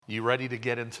You ready to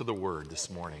get into the Word this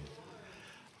morning?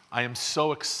 I am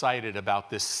so excited about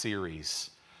this series,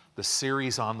 the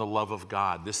series on the love of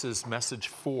God. This is message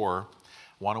 4.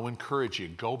 I want to encourage you,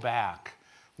 go back,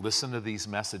 listen to these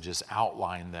messages,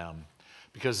 outline them,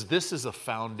 because this is a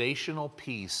foundational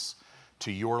piece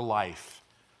to your life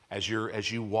as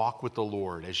you walk with the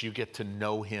Lord, as you get to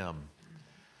know Him.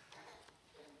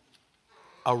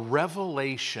 A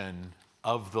revelation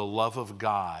of the love of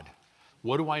God.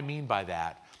 What do I mean by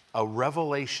that? A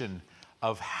revelation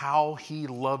of how He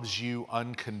loves you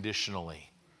unconditionally,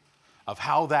 of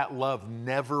how that love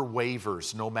never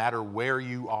wavers no matter where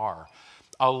you are.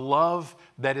 A love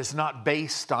that is not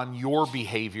based on your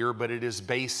behavior, but it is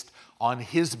based on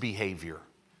His behavior.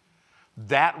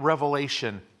 That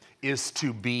revelation is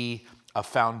to be a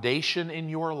foundation in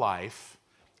your life,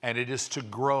 and it is to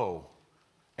grow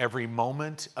every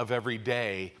moment of every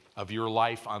day of your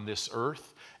life on this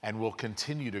earth, and will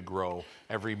continue to grow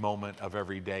every moment of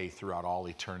every day throughout all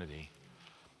eternity.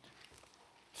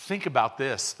 Think about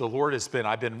this. The Lord has been,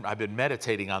 I've been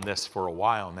meditating on this for a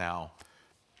while now,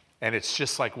 and it's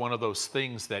just like one of those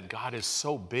things that God is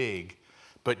so big,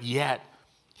 but yet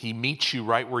He meets you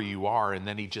right where you are, and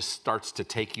then He just starts to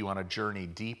take you on a journey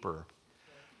deeper.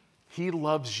 He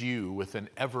loves you with an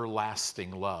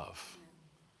everlasting love.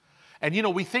 And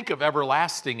we think of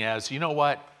everlasting as,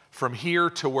 from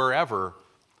here to wherever,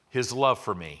 His love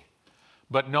for me.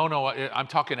 But no, I'm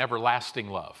talking everlasting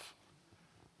love.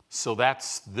 So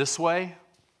that's this way,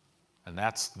 and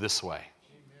that's this way.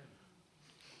 Amen.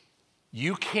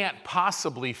 You can't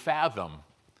possibly fathom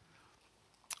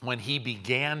when He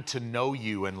began to know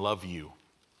you and love you,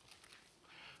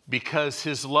 because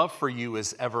His love for you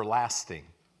is everlasting.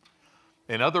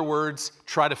 In other words,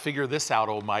 try to figure this out,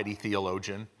 almighty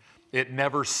theologian. It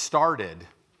never started,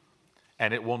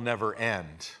 and it will never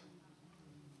end.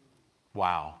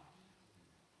 Wow.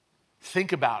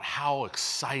 Think about how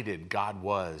excited God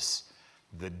was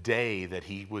the day that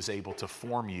He was able to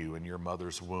form you in your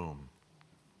mother's womb.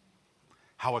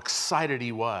 How excited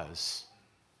He was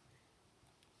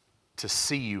to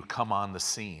see you come on the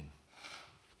scene.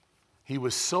 He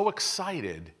was so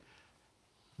excited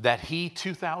that He,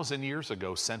 2,000 years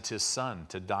ago, sent His Son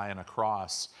to die on a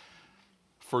cross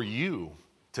for you,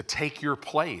 to take your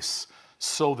place,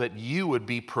 so that you would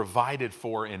be provided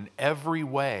for in every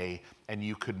way and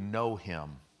you could know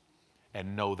Him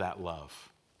and know that love.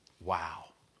 Wow,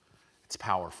 it's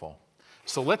powerful.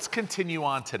 So let's continue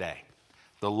on today.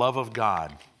 The love of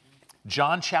God.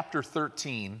 John chapter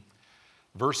 13,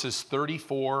 verses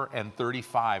 34 and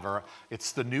 35,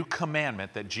 it's the new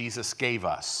commandment that Jesus gave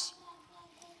us.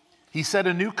 He said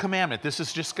a new commandment. This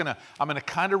is I'm going to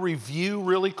kind of review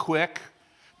really quick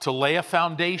to lay a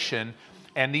foundation.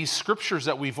 And these scriptures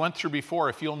that we've went through before,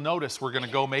 if you'll notice, we're going to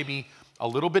go maybe a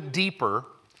little bit deeper.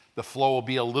 The flow will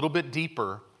be a little bit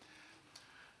deeper,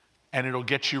 and it'll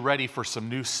get you ready for some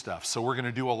new stuff. So we're going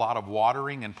to do a lot of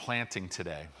watering and planting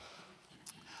today.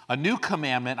 A new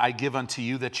commandment I give unto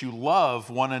you, that you love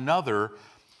one another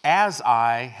as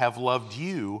I have loved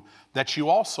you, that you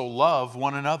also love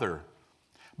one another.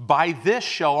 By this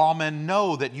shall all men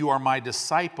know that you are my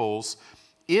disciples,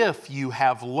 if you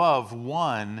have love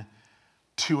one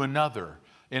to another.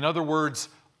 In other words,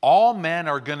 all men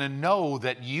are going to know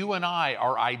that you and I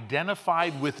are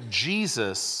identified with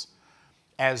Jesus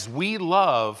as we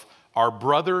love our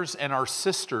brothers and our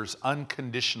sisters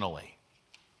unconditionally.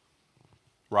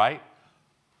 Right?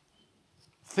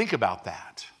 Think about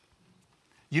that.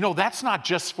 That's not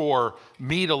just for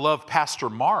me to love Pastor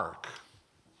Mark,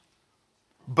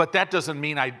 but that doesn't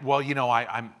mean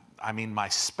my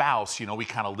spouse, we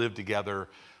kind of live together.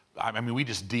 We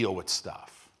just deal with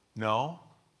stuff. No,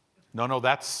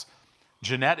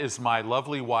 Jeanette is my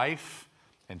lovely wife,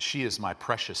 and she is my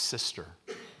precious sister.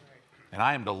 And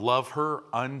I am to love her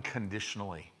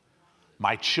unconditionally.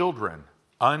 My children,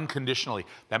 unconditionally.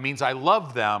 That means I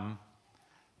love them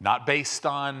not based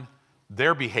on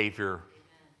their behavior,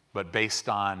 but based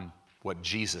on what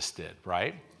Jesus did,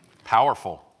 right?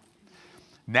 Powerful.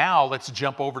 Now let's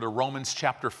jump over to Romans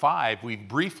chapter 5. We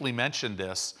briefly mentioned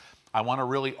this. I want to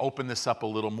really open this up a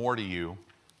little more to you.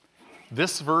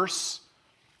 This verse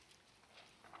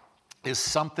is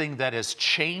something that has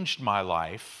changed my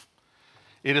life.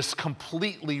 It has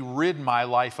completely rid my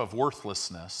life of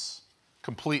worthlessness.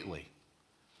 Completely.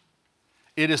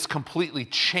 It has completely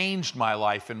changed my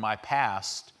life in my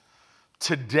past.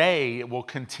 Today, it will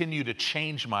continue to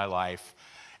change my life.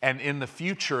 And in the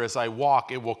future, as I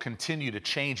walk, it will continue to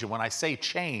change. And when I say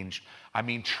change, I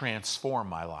mean transform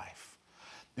my life.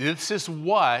 This is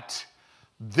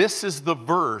the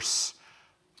verse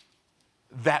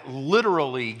that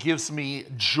literally gives me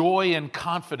joy and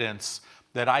confidence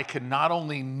that I can not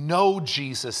only know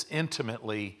Jesus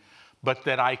intimately, but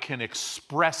that I can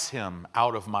express him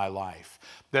out of my life,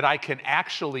 that I can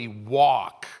actually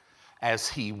walk as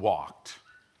he walked.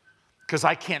 Because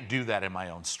I can't do that in my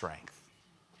own strength,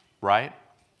 right?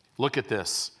 Look at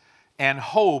this. And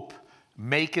hope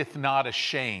maketh not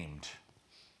ashamed.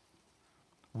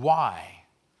 Why?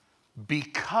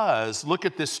 Because, look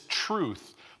at this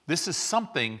truth. This is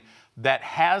something that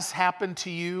has happened to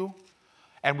you,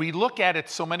 and we look at it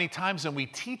so many times and we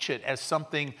teach it as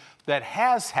something that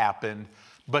has happened,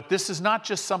 but this is not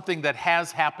just something that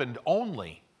has happened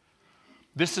only.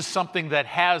 This is something that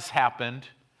has happened,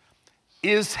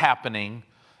 is happening,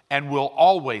 and will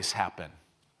always happen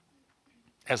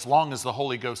as long as the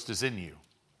Holy Ghost is in you.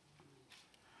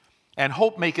 And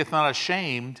hope maketh not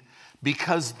ashamed,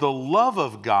 because the love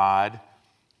of God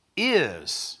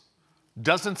is,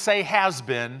 doesn't say has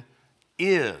been,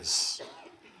 is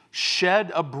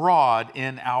shed abroad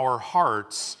in our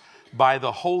hearts by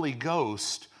the Holy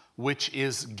Ghost, which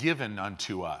is given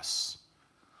unto us.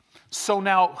 So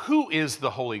now, who is the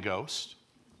Holy Ghost?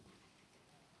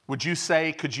 Would you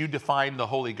say, could you define the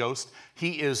Holy Ghost?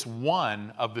 He is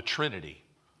one of the Trinity.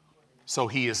 So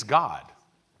he is God,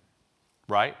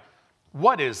 right?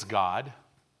 What is God?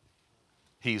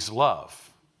 He's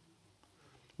love.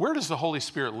 Where does the Holy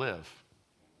Spirit live?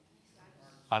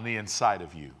 On the inside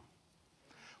of you.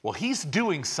 Well, he's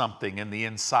doing something in the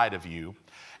inside of you,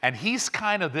 and he's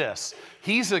kind of this.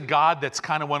 He's a God that's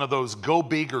kind of one of those go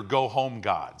big or go home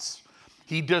gods.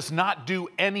 He does not do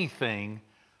anything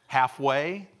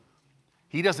halfway.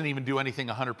 He doesn't even do anything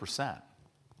 100%.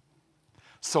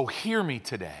 So hear me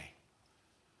today.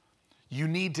 You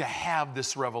need to have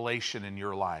this revelation in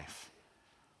your life.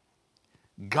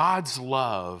 God's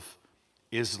love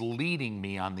is leading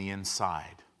me on the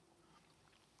inside.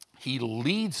 He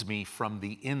leads me from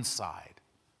the inside.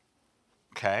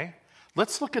 Okay?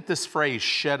 Let's look at this phrase,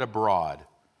 shed abroad.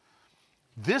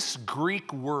 This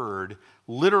Greek word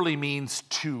literally means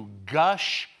to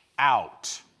gush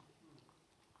out.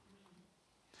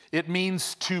 It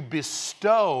means to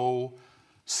bestow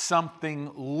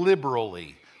something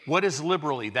liberally. What is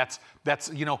liberally? That's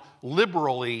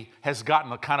liberally has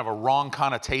gotten a kind of a wrong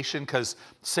connotation because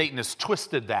Satan has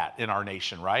twisted that in our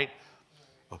nation, right?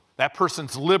 That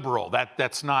person's liberal.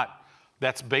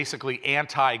 That's basically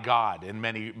anti-God in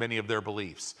many of their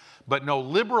beliefs. But no,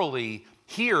 liberally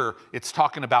here it's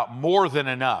talking about more than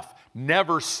enough.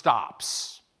 Never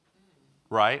stops.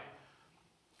 Right?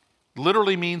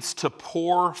 Literally means to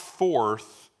pour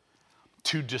forth,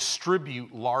 to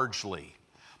distribute largely.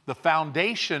 The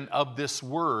foundation of this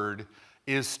word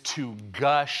is to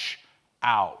gush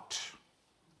out.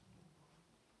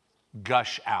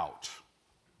 Gush out.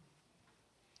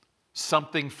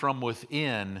 Something from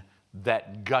within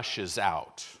that gushes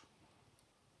out.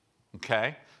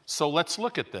 Okay? So let's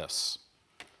look at this.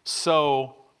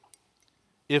 So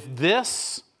if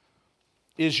this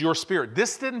is your spirit,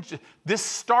 this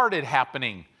started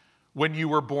happening when you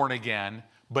were born again,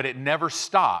 but it never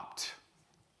stopped.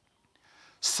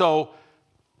 So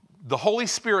the Holy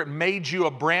Spirit made you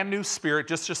a brand new spirit.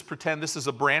 Just pretend this is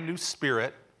a brand new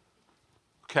spirit.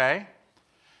 Okay?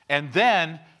 And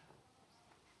then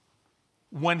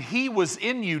when he was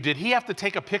in you, did he have to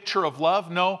take a picture of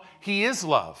love? No, he is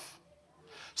love.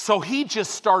 So he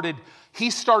started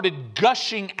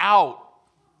gushing out.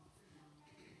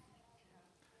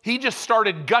 He just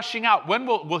started gushing out. When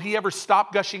will he ever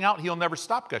stop gushing out? He'll never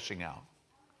stop gushing out.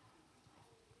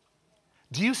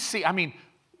 Do you see?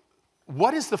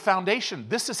 What is the foundation?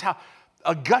 This is how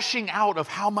a gushing out of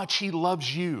how much he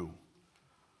loves you.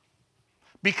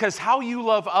 Because how you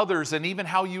love others and even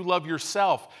how you love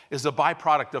yourself is a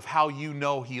byproduct of how you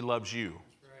know he loves you.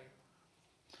 Right.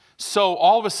 So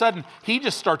all of a sudden, he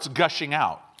just starts gushing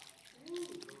out.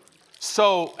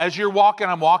 So as you're walking,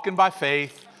 I'm walking by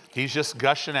faith. He's just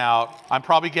gushing out. I'm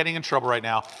probably getting in trouble right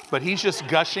now, but he's just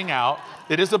gushing out.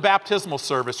 It is a baptismal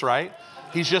service, right?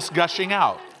 He's just gushing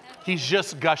out. He's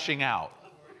just gushing out.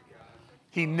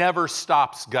 He never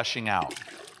stops gushing out.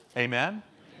 Amen?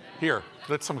 Here,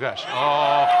 let some gush.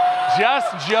 Oh,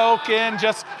 just joking.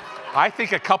 I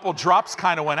think a couple drops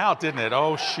kind of went out, didn't it?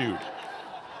 Oh, shoot.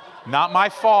 Not my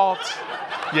fault.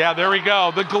 Yeah, there we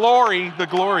go. The glory,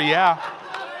 yeah.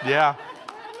 Yeah.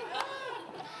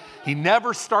 He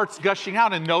never starts gushing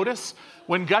out. And notice,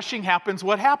 when gushing happens,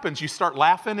 what happens? You start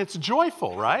laughing. It's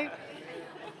joyful, right?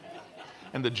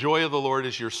 And the joy of the Lord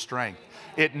is your strength.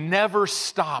 It never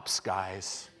stops,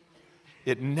 guys.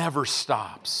 It never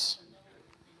stops.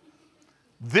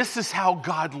 This is how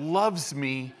God loves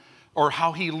me or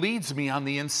how he leads me on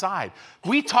the inside.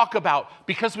 We talk about,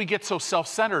 because we get so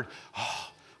self-centered,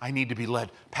 oh, I need to be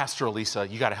led. Pastor Elisa,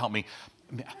 you got to help me.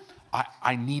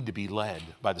 I need to be led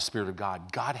by the Spirit of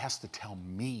God. God has to tell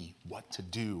me what to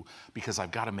do because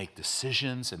I've got to make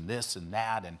decisions and this and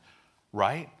that, and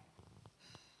right?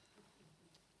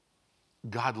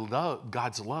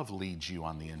 God's love leads you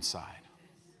on the inside.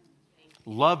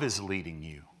 Love is leading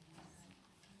you.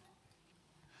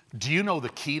 Do you know the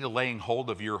key to laying hold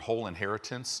of your whole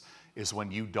inheritance is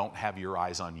when you don't have your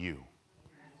eyes on you?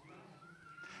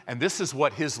 And this is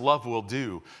what his love will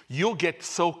do. You'll get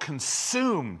so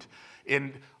consumed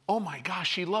in, oh my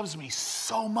gosh, he loves me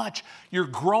so much. You're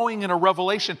growing in a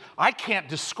revelation. I can't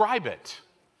describe it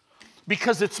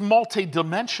because it's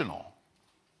multidimensional.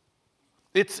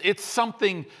 It's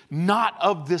something not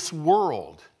of this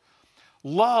world.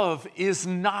 Love is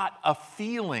not a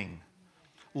feeling.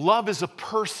 Love is a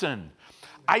person.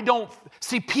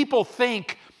 People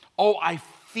think, oh, I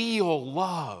feel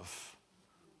love.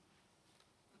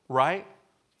 Right?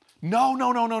 No.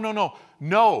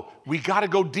 No, we got to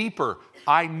go deeper.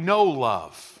 I know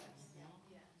love.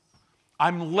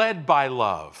 I'm led by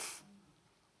love.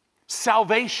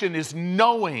 Salvation is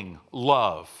knowing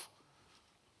love.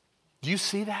 Do you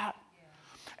see that?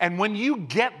 And when you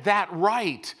get that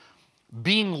right,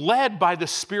 being led by the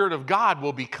Spirit of God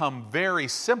will become very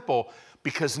simple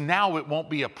because now it won't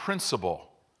be a principle.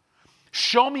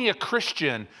 Show me a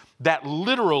Christian that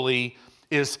literally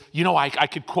is, I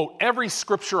could quote every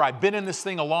scripture. I've been in this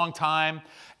thing a long time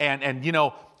and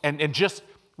just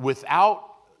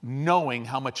without knowing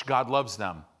how much God loves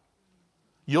them.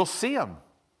 You'll see them.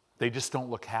 They just don't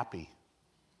look happy.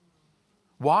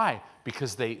 Why?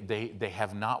 Because they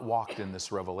have not walked in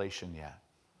this revelation yet.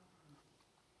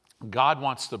 God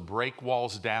wants to break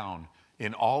walls down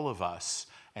in all of us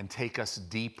and take us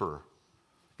deeper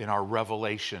in our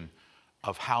revelation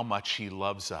of how much he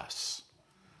loves us.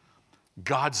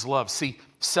 God's love. See,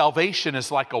 salvation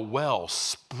is like a well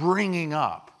springing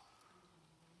up.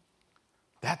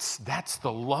 That's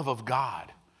the love of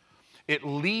God. It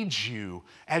leads you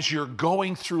as you're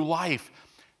going through life.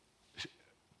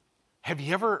 Have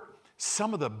you ever,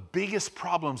 some of the biggest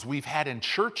problems we've had in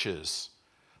churches,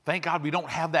 thank God we don't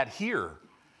have that here,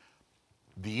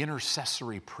 the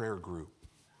intercessory prayer group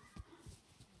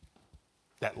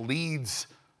that leads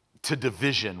to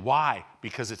division. Why?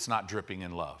 Because it's not dripping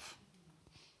in love.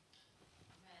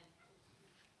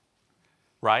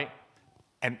 Right?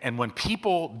 And when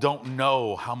people don't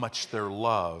know how much they're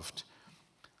loved,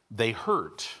 they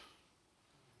hurt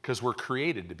because we're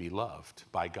created to be loved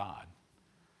by God.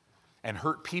 And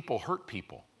hurt people,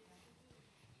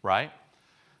 right?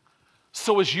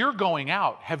 So as you're going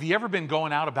out, have you ever been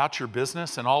going out about your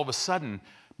business and all of a sudden,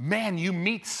 man, you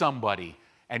meet somebody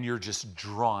and you're just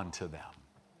drawn to them,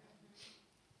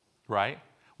 right?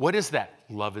 What is that?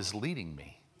 Love is leading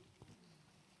me.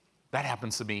 That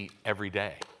happens to me every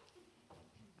day,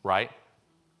 right?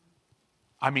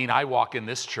 I walk in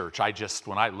this church,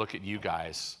 when I look at you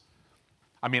guys,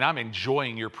 I'm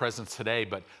enjoying your presence today,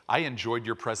 but I enjoyed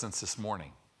your presence this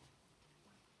morning,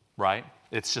 right?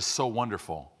 It's just so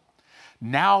wonderful.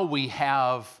 Now we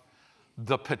have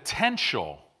the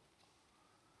potential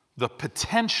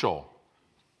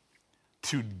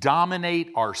to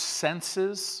dominate our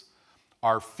senses,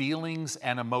 our feelings,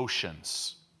 and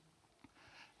emotions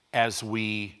as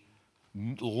we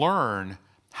learn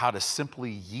how to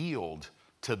simply yield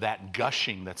to that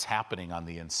gushing that's happening on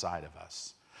the inside of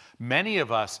us. Many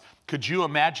of us, could you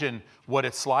imagine what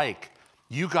it's like?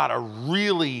 You got to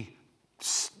really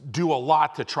do a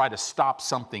lot to try to stop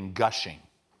something gushing,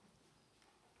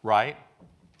 right?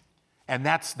 And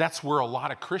that's where a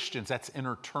lot of Christians, that's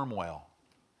inner turmoil.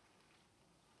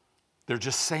 They're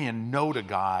just saying no to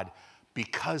God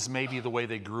because maybe the way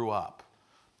they grew up,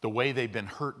 the way they've been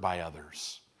hurt by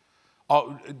others,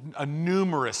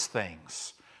 numerous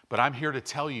things. But I'm here to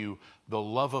tell you the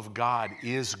love of God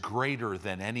is greater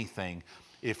than anything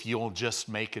if you'll just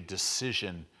make a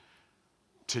decision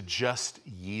to just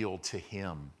yield to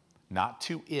him. Not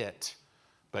to it,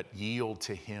 but yield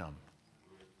to him.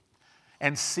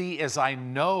 And see, as I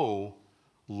know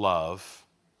love,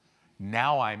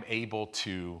 now I'm able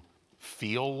to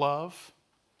feel love,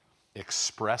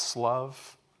 express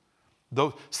love.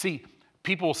 Though, see,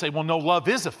 people will say, well, no, love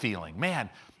is a feeling. Man,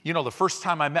 the first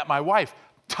time I met my wife,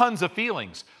 tons of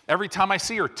feelings. Every time I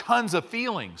see her, tons of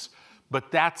feelings.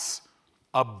 But that's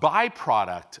a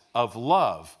byproduct of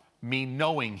love, me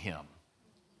knowing him.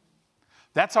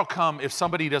 That's how come if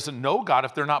somebody doesn't know God,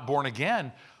 if they're not born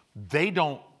again, they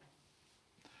don't,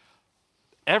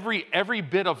 every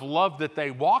bit of love that they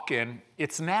walk in,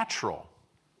 it's natural.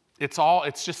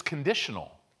 it's just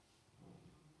conditional,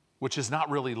 which is not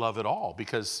really love at all,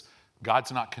 because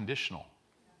God's not conditional.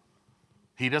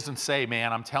 He doesn't say,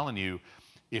 man, I'm telling you,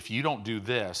 if you don't do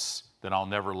this, then I'll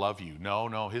never love you.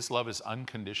 No, his love is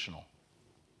unconditional.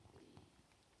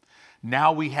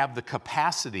 Now we have the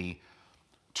capacity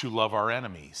to love our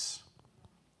enemies,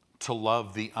 to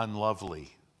love the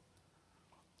unlovely.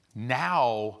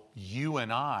 Now you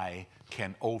and I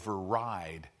can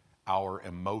override our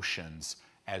emotions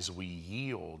as we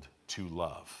yield to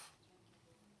love.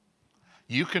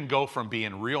 You can go from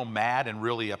being real mad and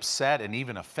really upset and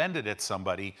even offended at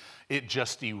somebody. It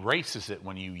just erases it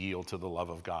when you yield to the love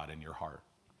of God in your heart.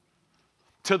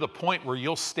 To the point where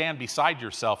you'll stand beside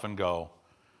yourself and go,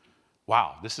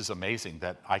 wow, this is amazing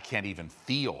that I can't even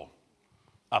feel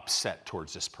upset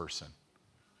towards this person.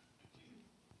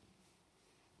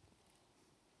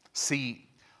 See,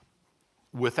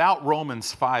 without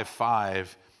Romans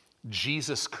 5:5,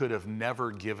 Jesus could have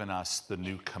never given us the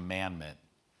new commandment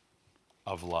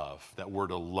of love, that we're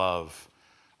to love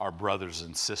our brothers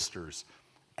and sisters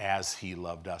as he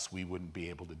loved us. We wouldn't be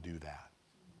able to do that,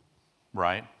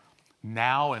 right?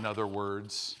 Now, in other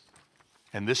words,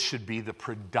 and this should be the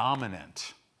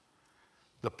predominant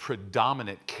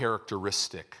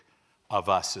characteristic of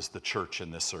us as the church in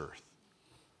this earth.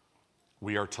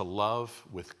 We are to love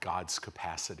with God's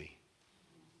capacity.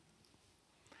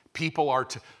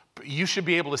 You should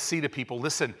be able to see to people,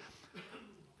 listen,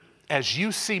 as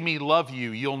you see me love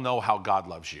you, you'll know how God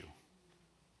loves you.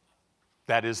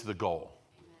 That is the goal,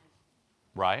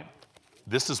 right?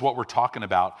 This is what we're talking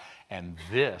about. And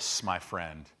this, my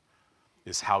friend,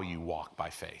 is how you walk by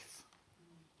faith.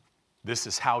 This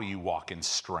is how you walk in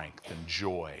strength and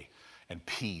joy and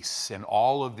peace and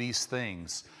all of these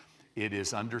things. It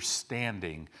is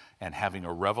understanding and having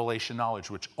a revelation knowledge,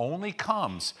 which only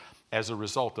comes as a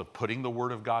result of putting the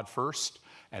Word of God first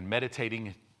and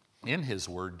meditating in His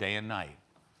Word day and night.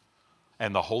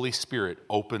 And the Holy Spirit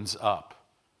opens up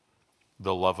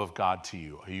the love of God to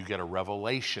you. You get a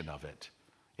revelation of it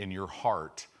in your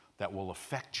heart that will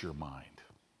affect your mind.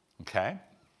 Okay?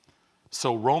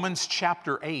 So Romans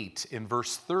chapter 8 in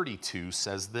verse 32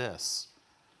 says this: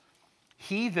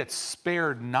 He that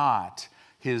spared not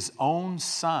his own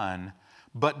son,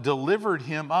 but delivered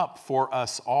him up for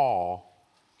us all,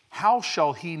 how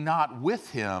shall he not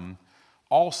with him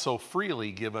also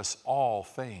freely give us all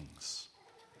things?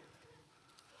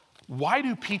 Why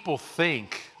do people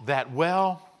think that,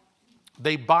 well,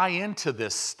 they buy into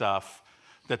this stuff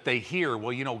that they hear,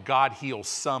 well, you know, God heals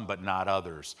some but not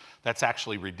others? That's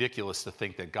actually ridiculous to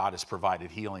think that God has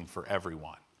provided healing for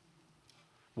everyone.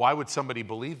 Why would somebody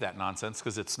believe that nonsense?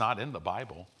 Because it's not in the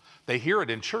Bible. They hear it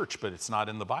in church, but it's not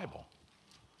in the Bible.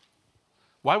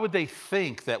 Why would they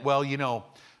think that, well, you know,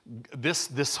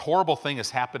 this horrible thing has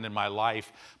happened in my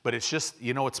life, but it's just,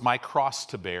 you know, it's my cross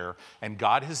to bear, and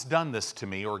God has done this to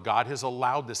me, or God has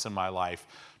allowed this in my life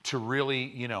to really,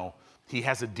 you know, He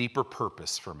has a deeper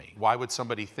purpose for me. Why would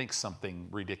somebody think something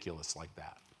ridiculous like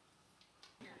that?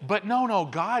 But no,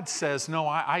 God says, no,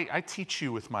 I teach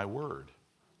you with my word,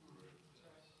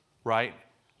 right?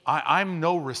 I'm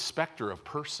no respecter of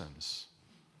persons.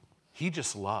 He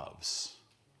just loves.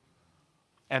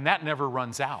 And that never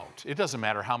runs out. It doesn't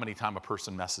matter how many times a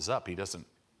person messes up. It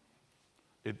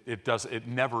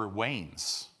never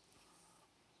wanes.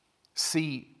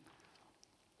 See,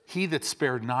 He that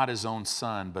spared not his own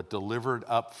son, but delivered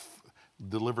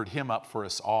him up for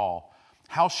us all,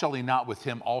 how shall he not with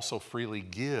him also freely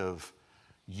give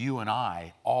you and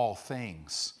I all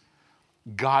things?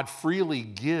 God freely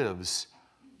gives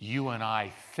you and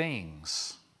I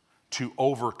things to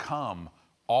overcome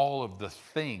all of the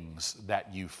things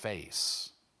that you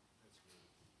face.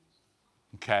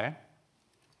 Okay?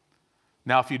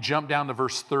 Now, if you jump down to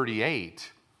verse 38,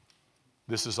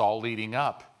 this is all leading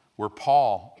up where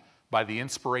Paul, by the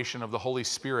inspiration of the Holy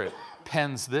Spirit,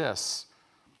 pens this: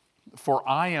 For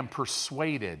I am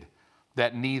persuaded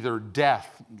that neither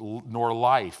death nor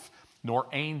life, nor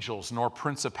angels, nor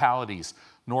principalities,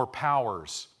 nor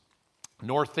powers,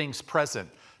 nor things present,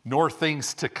 nor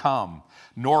things to come,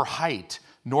 nor height,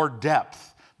 nor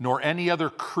depth, nor any other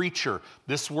creature.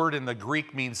 This word in the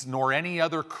Greek means nor any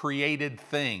other created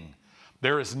thing.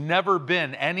 There has never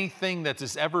been anything that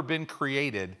has ever been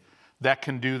created that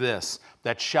can do this,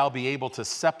 that shall be able to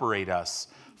separate us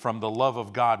from the love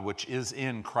of God which is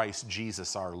in Christ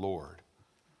Jesus our Lord.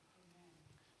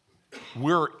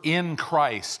 We're in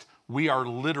Christ. We are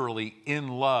literally in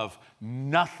love.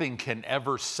 Nothing can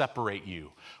ever separate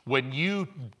you. When you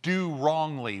do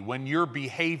wrongly, when your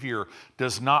behavior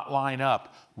does not line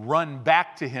up, run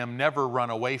back to Him, never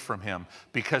run away from Him,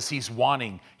 because He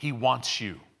wants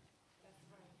you.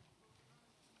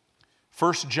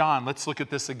 1 John, let's look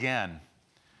at this again.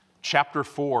 Chapter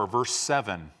 4, verse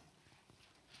 7.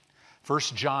 1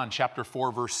 John chapter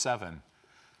 4, verse 7.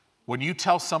 When you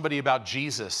tell somebody about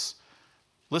Jesus,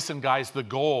 listen, guys, the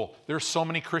goal, there's so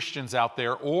many Christians out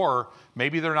there, or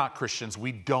maybe they're not Christians,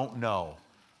 we don't know.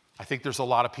 I think there's a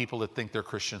lot of people that think they're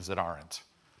Christians that aren't,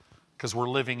 because we're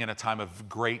living in a time of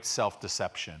great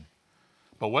self-deception.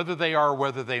 But whether they are or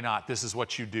whether they're not, this is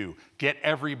what you do. Get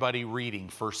everybody reading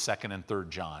 1st, 2nd, and 3rd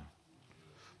John.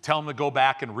 Tell them to go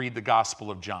back and read the Gospel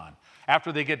of John.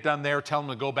 After they get done there, tell them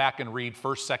to go back and read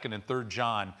 1st, 2nd, and 3rd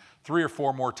John 3 or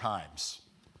 4 more times.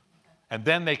 And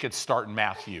then they could start in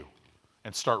Matthew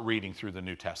and start reading through the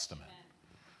New Testament.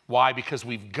 Why? Because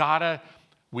we've got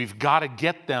to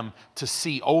get them to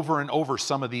see over and over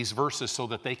some of these verses so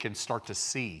that they can start to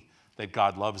see that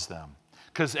God loves them.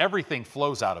 Because everything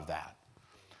flows out of that.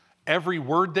 Every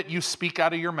word that you speak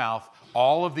out of your mouth,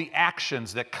 all of the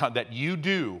actions that you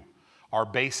do are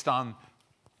based on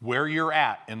where you're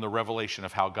at in the revelation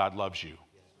of how God loves you.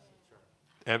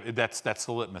 That's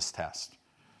the litmus test.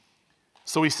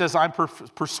 So he says, I'm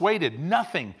persuaded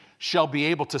nothing shall be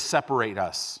able to separate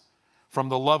us from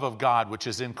the love of God which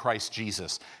is in Christ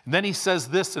Jesus. And then he says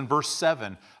this in verse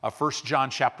 7 of 1 John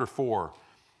chapter 4.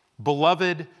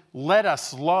 Beloved, let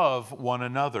us love one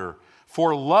another,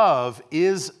 for love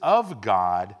is of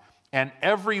God, and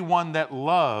everyone that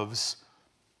loves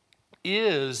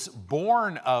is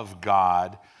born of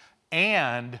God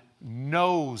and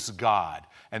knows God.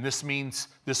 And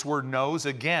this word knows,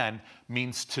 again,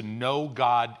 means to know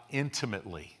God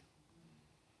intimately.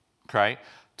 Okay?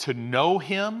 To know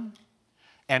him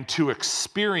and to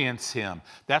experience him.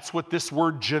 That's what this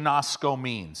word ginosko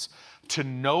means. To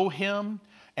know him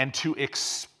and to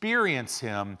experience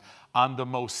him on the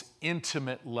most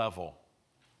intimate level.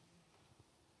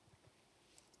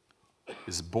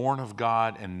 Is born of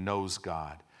God and knows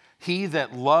God. He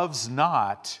that loves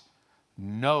not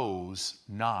knows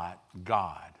not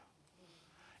God.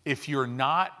 If you're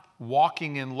not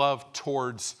walking in love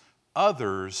towards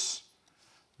others,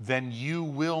 then you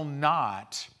will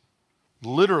not,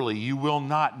 literally, you will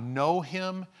not know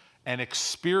him and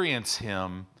experience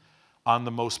him on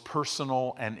the most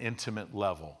personal and intimate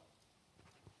level.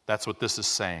 That's what this is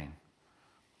saying.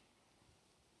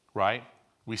 Right?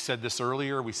 We said this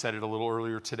earlier. We said it a little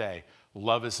earlier today.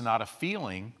 Love is not a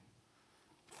feeling.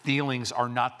 Feelings are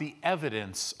not the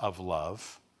evidence of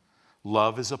love.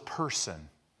 Love is a person.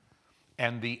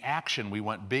 And the action, we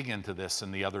went big into this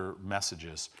in the other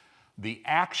messages. The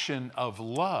action of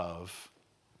love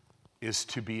is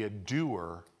to be a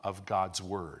doer of God's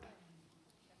word.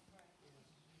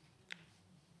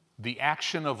 The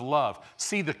action of love.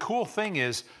 See, the cool thing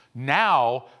is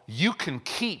now you can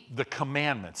keep the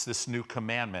commandments, this new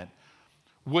commandment,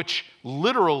 which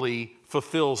literally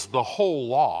fulfills the whole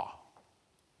law.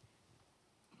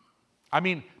 I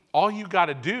mean, all you got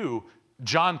to do,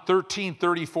 John 13,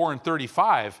 34, and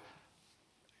 35,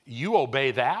 you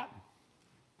obey that,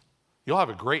 you'll have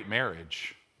a great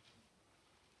marriage.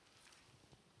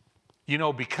 You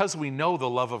know, because we know the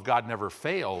love of God never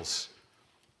fails,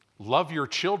 love your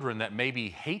children that maybe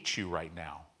hate you right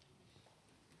now.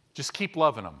 Just keep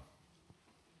loving them.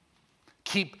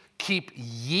 Keep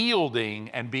yielding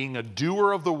and being a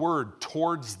doer of the word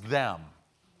towards them.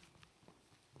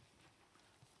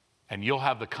 And you'll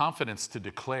have the confidence to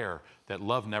declare that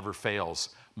love never fails.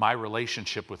 My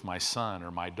relationship with my son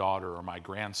or my daughter or my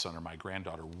grandson or my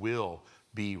granddaughter will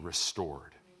be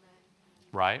restored. Amen.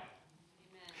 Right?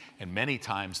 Amen. And many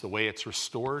times the way it's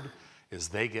restored is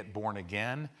they get born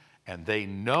again and they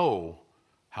know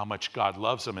how much God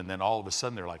loves them, and then all of a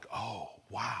sudden they're like, oh,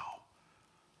 wow.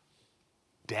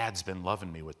 Dad's been loving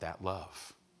me with that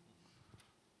love.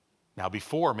 Now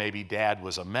before, maybe Dad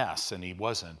was a mess and he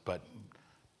wasn't, but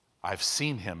I've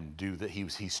seen him do that.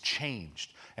 He's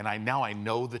changed. And now I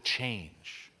know the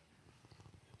change.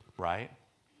 Right?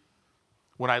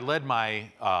 When I led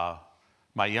my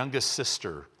youngest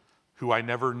sister, who I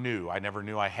never knew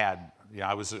I had,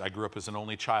 I grew up as an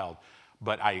only child,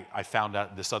 but I found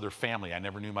out this other family. I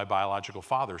never knew my biological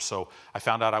father, so I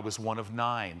found out I was one of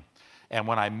 9. And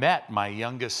when I met my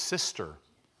youngest sister,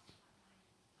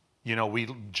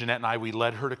 Jeanette and I, we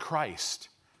led her to Christ.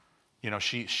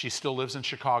 She still lives in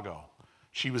Chicago.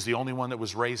 She was the only one that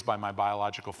was raised by my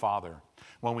biological father.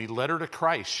 When we led her to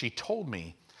Christ, she told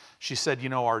me, she said,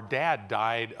 our dad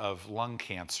died of lung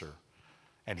cancer,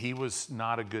 and he was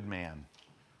not a good man.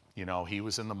 He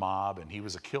was in the mob, and he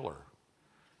was a killer,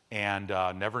 and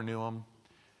never knew him.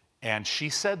 And she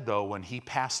said, though, when he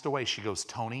passed away, she goes,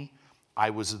 Tony, I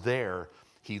was there.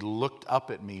 He looked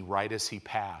up at me right as he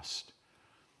passed,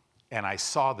 and I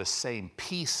saw the same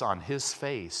peace on his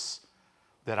face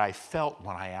that I felt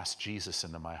when I asked Jesus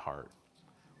into my heart.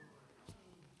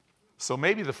 So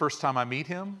maybe the first time I meet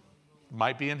him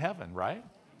might be in heaven, right?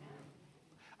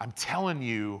 I'm telling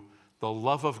you, the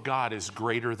love of God is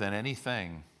greater than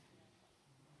anything.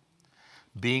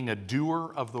 Being a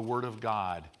doer of the Word of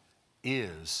God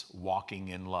is walking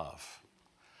in love.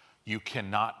 You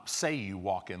cannot say you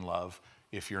walk in love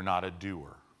if you're not a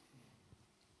doer.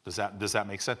 Does that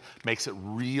make sense? Makes it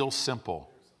real simple.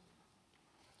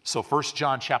 So 1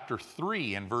 John chapter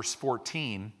 3 and verse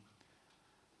 14,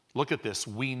 look at this.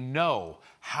 We know.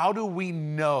 How do we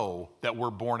know that we're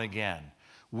born again?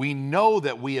 We know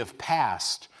that we have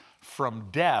passed from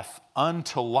death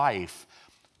unto life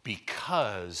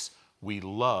because we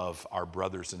love our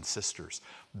brothers and sisters.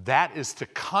 That is to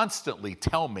constantly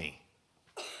tell me,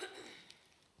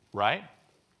 right?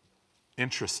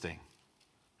 Interesting.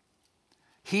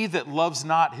 He that loves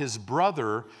not his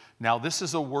brother, now this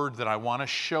is a word that I want to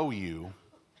show you.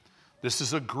 This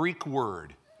is a Greek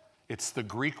word. It's the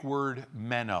Greek word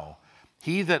meno.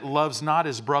 He that loves not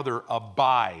his brother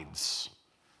abides.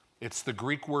 It's the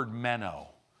Greek word meno.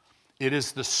 It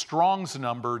is the Strong's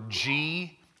number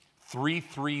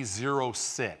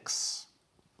G3306.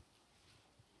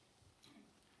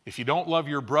 If you don't love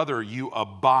your brother, you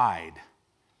abide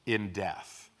in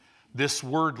death. This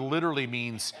word literally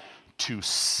means to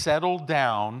settle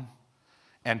down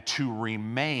and to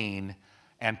remain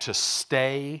and to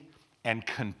stay and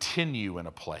continue in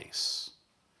a place.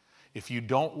 If you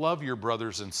don't love your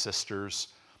brothers and sisters,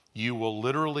 you will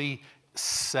literally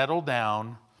settle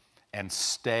down and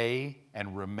stay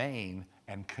and remain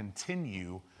and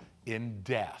continue in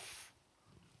death.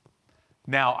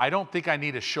 Now, I don't think I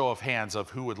need a show of hands of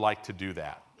who would like to do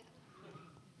that.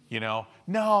 No,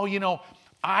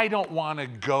 I don't want to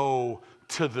go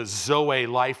to the Zoe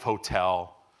Life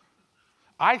Hotel.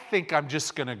 I think I'm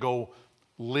just going to go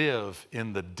live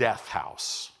in the death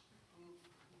house.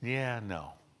 Yeah,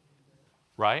 no.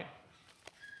 Right?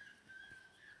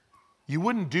 You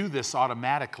wouldn't do this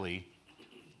automatically.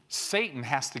 Satan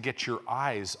has to get your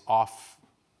eyes off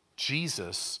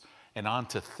Jesus and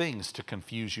onto things to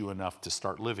confuse you enough to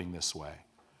start living this way.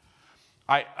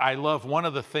 I love one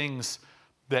of the things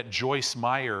that Joyce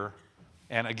Meyer,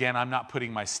 and again, I'm not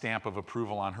putting my stamp of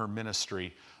approval on her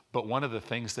ministry, but one of the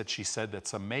things that she said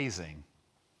that's amazing,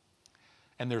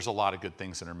 and there's a lot of good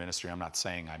things in her ministry. I'm not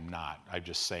saying I'm not. I'm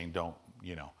just saying don't,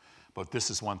 But this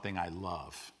is one thing I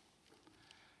love,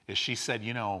 is she said,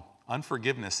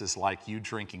 unforgiveness is like you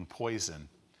drinking poison,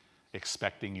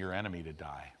 expecting your enemy to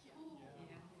die.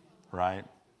 Right?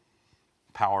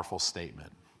 Powerful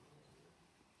statement.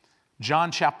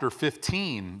 John chapter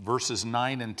 15, verses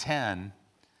 9 and 10,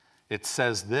 it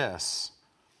says this,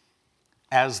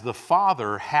 as the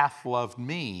Father hath loved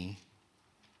me,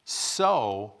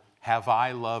 so have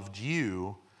I loved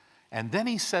you. And then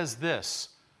he says this,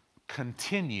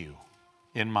 continue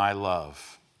in my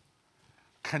love.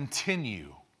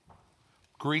 Continue.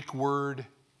 Greek word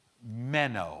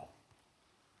meno.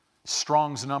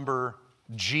 Strong's number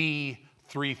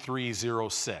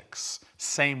G3306.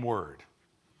 Same word.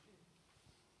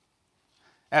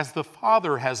 As the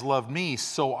Father has loved me,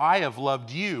 so I have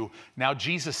loved you. Now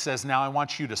Jesus says, now I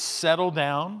want you to settle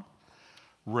down,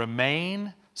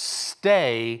 remain,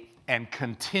 stay, and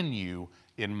continue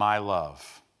in my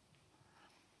love.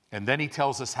 And then he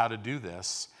tells us how to do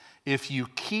this. If you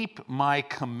keep my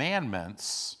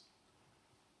commandments,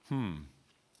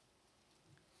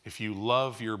 if you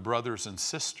love your brothers and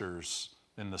sisters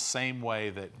in the same way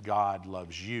that God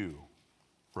loves you,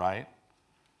 right?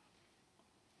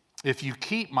 If you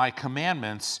keep my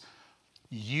commandments,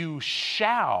 you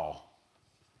shall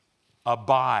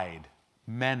abide,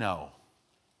 meno,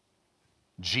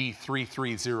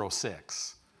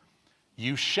 G3306.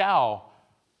 You shall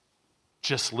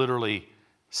just literally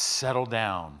settle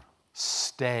down,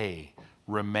 stay,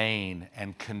 remain,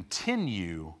 and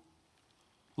continue,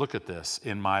 look at this,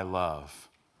 in my love.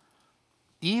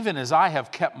 Even as I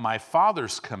have kept my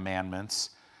Father's commandments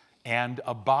and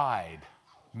abide,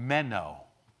 meno.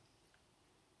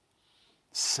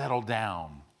 Settle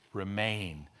down,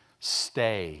 remain,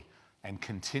 stay, and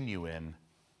continue in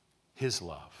his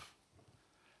love.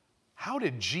 How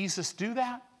did Jesus do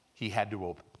that? He had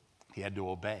to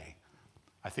obey.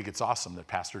 I think it's awesome that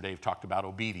Pastor Dave talked about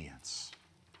obedience.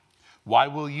 Why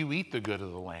will you eat the good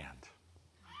of the land?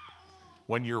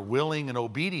 When you're willing and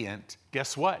obedient,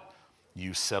 guess what?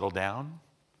 You settle down,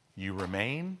 you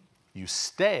remain, you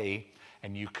stay,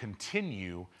 and you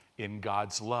continue in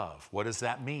God's love. What does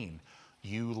that mean?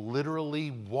 You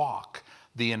literally walk.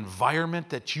 The environment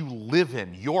that you live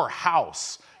in, your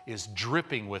house, is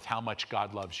dripping with how much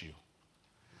God loves you.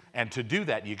 And to do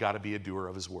that, you got to be a doer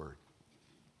of his word.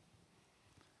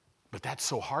 But that's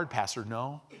so hard, Pastor.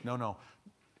 No.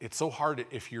 It's so hard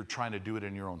if you're trying to do it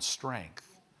in your own strength.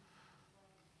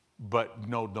 But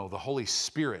no, the Holy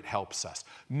Spirit helps us.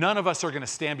 None of us are going to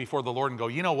stand before the Lord and go,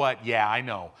 you know what? Yeah, I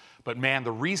know. But man,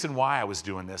 the reason why I was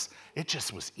doing this, it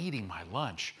just was eating my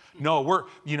lunch. No, and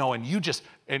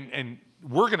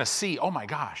we're going to see, oh my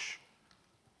gosh,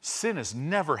 sin has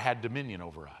never had dominion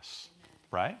over us,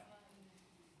 right?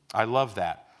 I love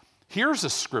that. Here's a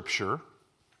scripture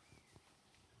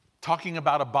talking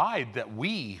about abide that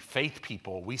we, faith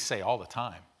people, we say all the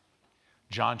time.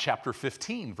 John chapter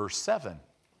 15, verse 7.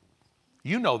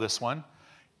 You know this one.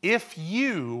 If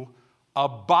you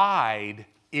abide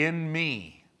in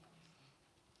me.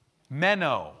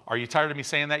 Meno. Are you tired of me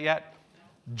saying that yet?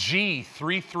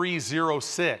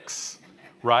 G3306,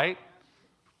 right?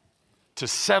 To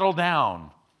settle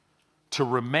down, to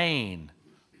remain,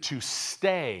 to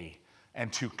stay,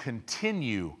 and to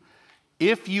continue.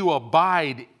 If you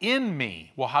abide in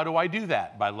me. Well, how do I do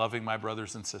that? By loving my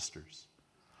brothers and sisters.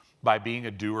 By being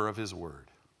a doer of his word.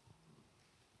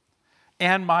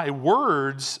 And my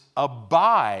words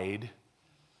abide.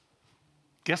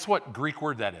 Guess what Greek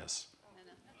word that is?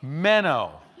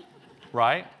 Meno,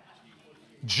 right?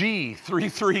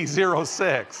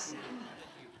 G3306.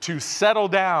 To settle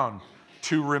down,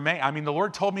 to remain. I mean, the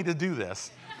Lord told me to do this.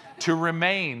 To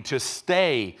remain, to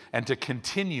stay, and to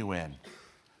continue in.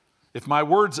 If my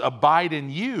words abide in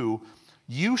you,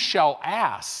 you shall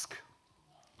ask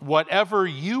whatever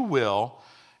you will,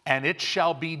 and it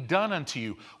shall be done unto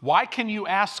you. Why can you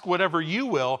ask whatever you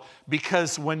will?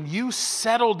 Because when you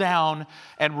settle down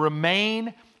and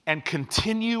remain and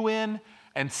continue in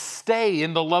and stay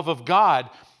in the love of God,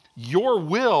 your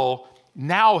will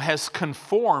now has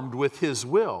conformed with his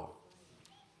will.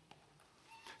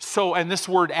 So, and this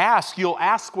word ask, you'll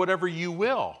ask whatever you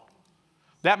will.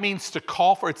 That means to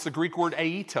call for. It's the Greek word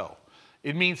aito.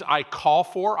 It means I call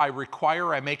for, I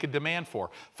require, I make a demand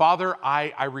for. Father,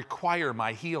 I require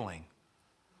my healing.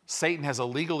 Satan has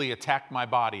illegally attacked my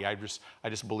body. I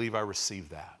just believe I receive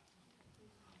that.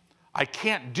 I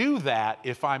can't do that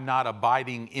if I'm not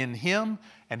abiding in him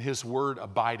and his word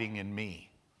abiding in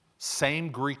me. Same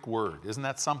Greek word. Isn't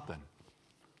that something?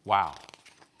 Wow.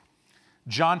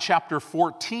 John chapter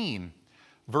 14,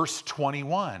 verse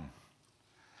 21.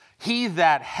 He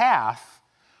that hath,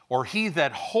 or he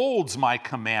that holds my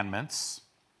commandments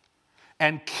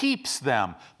and keeps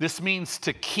them. This means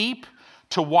to keep,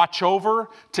 to watch over,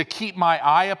 to keep my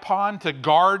eye upon, to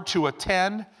guard, to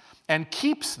attend, and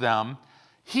keeps them.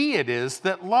 He it is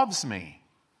that loves me.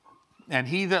 And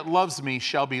he that loves me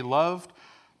shall be loved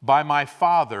by my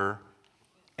Father,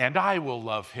 and I will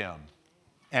love him.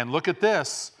 And look at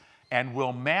this, and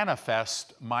will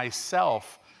manifest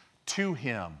myself to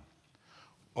him.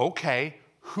 Okay,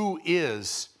 who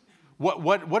is...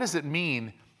 What does it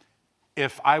mean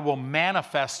if I will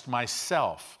manifest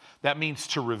myself? That means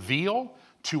to reveal,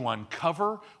 to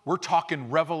uncover. We're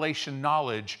talking revelation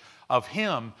knowledge of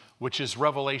him, which is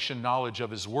revelation knowledge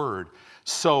of his word.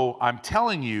 So I'm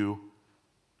telling you,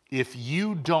 if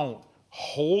you don't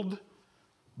hold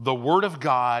the word of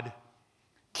God,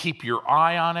 keep your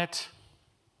eye on it,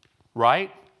 right?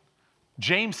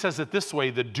 James says it this way,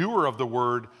 the doer of the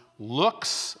word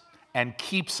looks and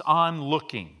keeps on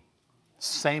looking.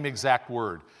 Same exact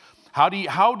word. How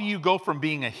do you go from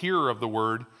being a hearer of the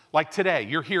word, like today,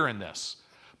 you're hearing this,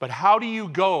 but how do you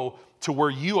go to where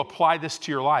you apply this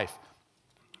to your life?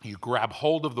 You grab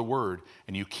hold of the word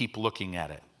and you keep looking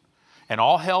at it. And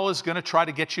all hell is going to try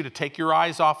to get you to take your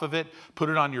eyes off of it, put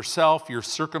it on yourself, your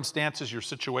circumstances, your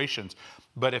situations.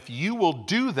 But if you will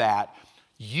do that,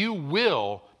 you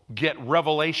will get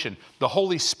revelation. The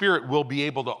Holy Spirit will be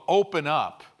able to open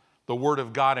up the Word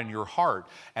of God in your heart.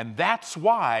 And that's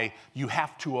why you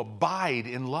have to abide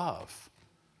in love.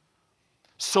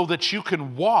 So that you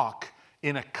can walk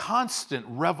in a constant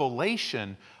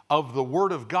revelation of the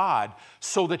Word of God,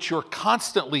 so that you're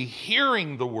constantly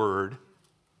hearing the Word,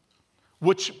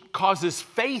 which causes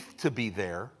faith to be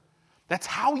there. That's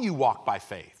how you walk by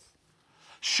faith.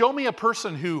 Show me a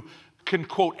person who can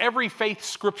quote every faith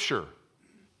scripture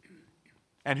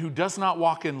and who does not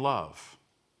walk in love.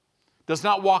 Does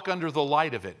not walk under the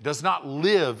light of it, does not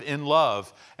live in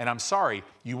love, and I'm sorry,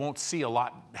 you won't see a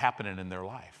lot happening in their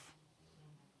life,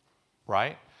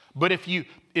 right? But if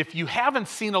you haven't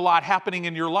seen a lot happening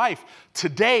in your life,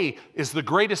 today is the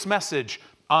greatest message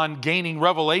on gaining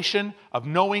revelation, of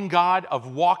knowing God,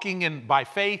 of walking in by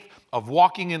faith, of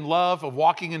walking in love, of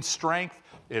walking in strength.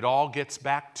 It all gets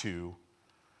back to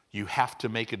you have to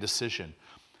make a decision.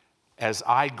 As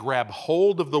I grab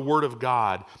hold of the Word of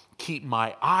God, keep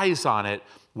my eyes on it,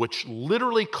 which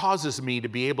literally causes me to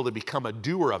be able to become a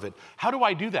doer of it. How do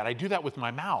I do that? I do that with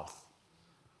my mouth.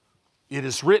 It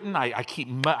is written. I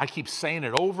keep saying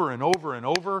it over and over and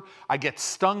over. I get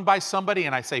stung by somebody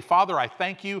and I say, Father, I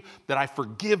thank you that I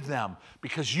forgive them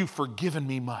because you've forgiven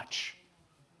me much.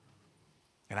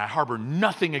 And I harbor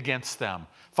nothing against them.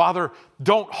 Father,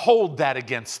 don't hold that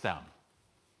against them.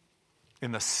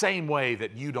 In the same way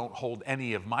that you don't hold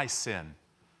any of my sin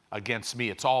against me.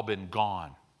 It's all been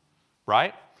gone.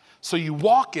 Right? So you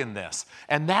walk in this,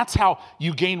 and that's how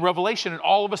you gain revelation. And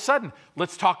all of a sudden,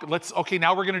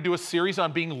 now we're going to do a series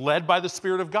on being led by the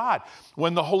Spirit of God.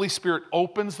 When the Holy Spirit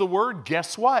opens the Word,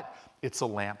 guess what? It's a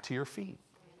lamp to your feet.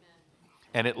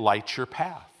 And it lights your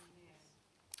path.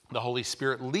 The Holy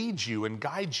Spirit leads you and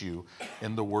guides you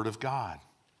in the Word of God.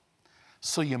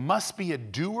 So you must be a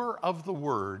doer of the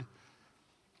Word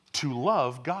to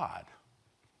love God.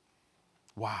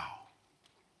 Wow.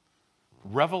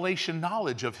 Revelation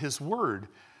knowledge of His Word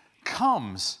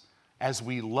comes as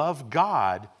we love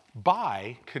God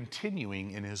by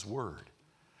continuing in His Word.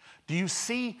 Do you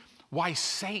see why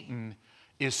Satan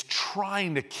is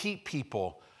trying to keep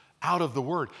people out of the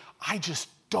Word? I just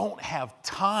don't have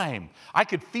time. I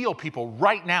could feel people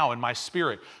right now in my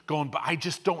spirit going, but I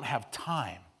just don't have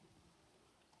time.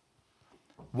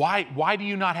 Why do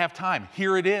you not have time?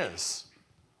 Here it is.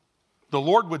 The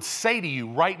Lord would say to you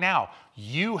right now,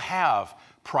 you have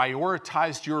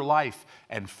prioritized your life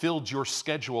and filled your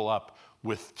schedule up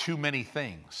with too many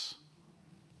things.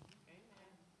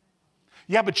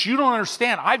 Yeah, but you don't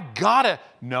understand. I've got to.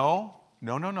 No.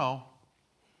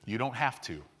 You don't have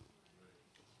to.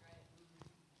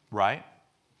 Right?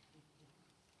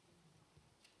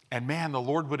 And man, the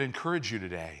Lord would encourage you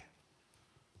today.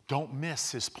 Don't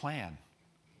miss His plan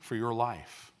for your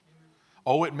life.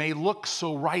 Oh, it may look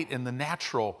so right in the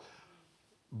natural,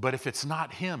 but if it's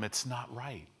not Him, it's not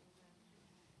right.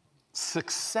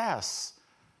 Success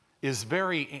is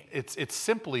it's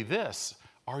simply this.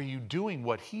 Are you doing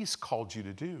what He's called you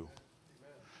to do?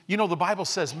 You know, the Bible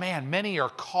says, man, many are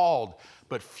called,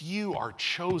 but few are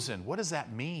chosen. What does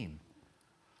that mean?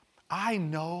 I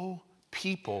know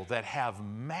people that have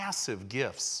massive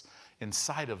gifts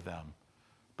inside of them,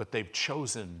 but they've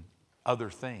chosen other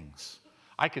things.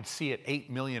 I could see it 8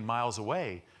 million miles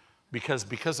away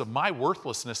because of my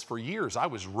worthlessness for years. I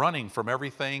was running from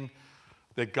everything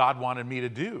that God wanted me to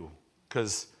do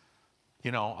because,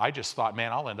 I just thought,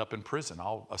 man, I'll end up in prison.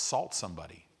 I'll assault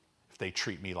somebody if they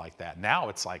treat me like that. Now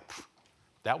it's like,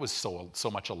 that was so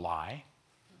much a lie,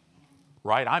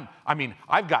 right?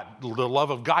 I've got the love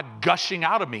of God gushing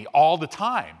out of me all the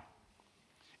time.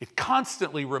 It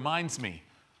constantly reminds me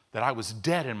that I was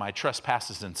dead in my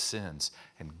trespasses and sins,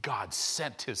 and God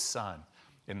sent His Son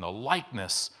in the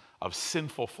likeness of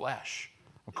sinful flesh.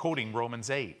 I'm quoting Romans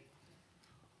 8.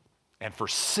 And for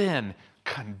sin,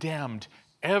 condemned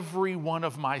every one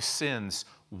of my sins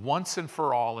once and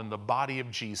for all in the body of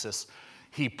Jesus.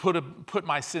 He put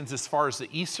my sins as far as the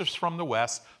east is from the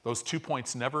west. Those 2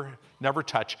 points never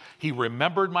touch. He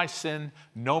remembered my sin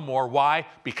no more. Why?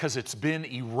 Because it's been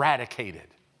eradicated.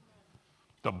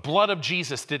 The blood of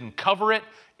Jesus didn't cover it,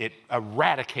 it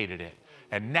eradicated it.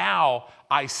 And now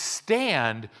I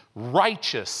stand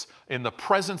righteous in the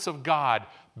presence of God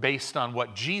based on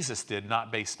what Jesus did,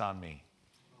 not based on me.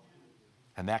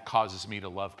 And that causes me to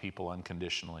love people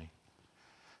unconditionally.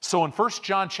 So in 1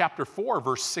 John chapter 4,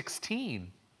 verse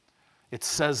 16, it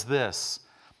says this,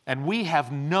 and we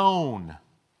have known,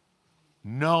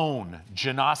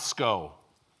 ginosko,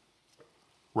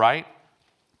 right?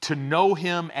 To know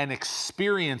Him and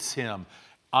experience Him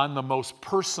on the most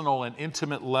personal and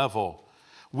intimate level.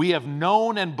 We have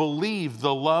known and believed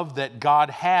the love that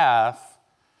God hath.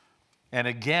 And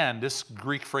again, this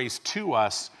Greek phrase to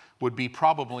us would be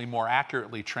probably more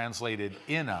accurately translated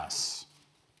in us.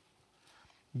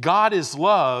 God is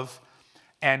love,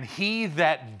 and he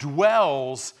that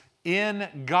dwells in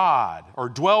God, or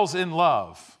dwells in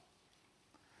love,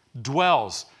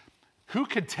 dwells. Who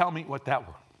could tell me what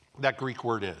that Greek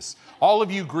word is? All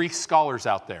of you Greek scholars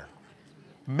out there.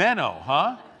 Meno,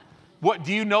 huh? What,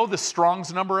 do you know the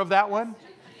Strong's number of that one?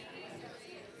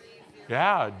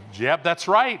 Yep, that's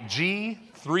right.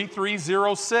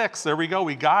 G3306. There we go.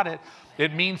 We got it.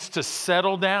 It means to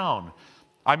settle down.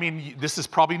 This is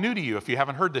probably new to you if you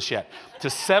haven't heard this yet. To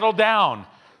settle down,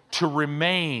 to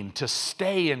remain, to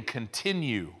stay and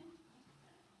continue.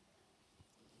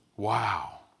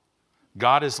 Wow.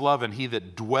 God is love, and he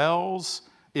that dwells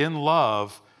in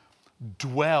love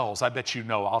dwells. I bet you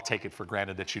know, I'll take it for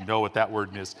granted that you know what that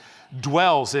word is.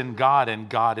 Dwells in God and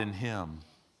God in him.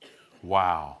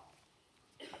 Wow.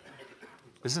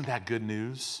 Isn't that good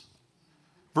news?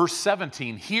 Verse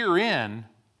 17, herein,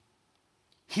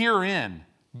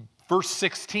 verse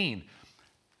 16,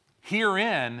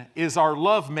 herein is our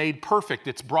love made perfect.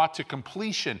 It's brought to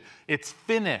completion. It's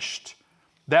finished,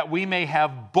 that we may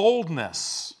have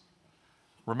boldness.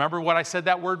 Remember what I said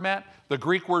that word meant? The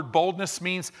Greek word boldness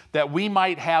means that we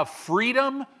might have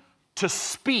freedom to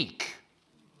speak.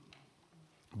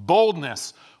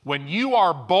 Boldness. When you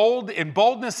are bold, and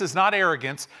boldness is not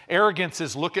arrogance. Arrogance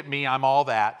is look at me, I'm all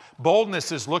that.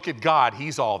 Boldness is look at God,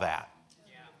 He's all that.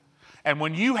 Yeah. And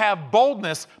when you have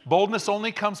boldness, boldness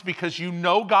only comes because you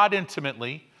know God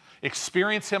intimately,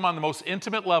 experience Him on the most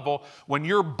intimate level. When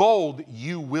you're bold,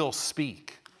 you will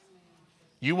speak.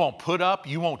 You won't put up,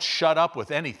 you won't shut up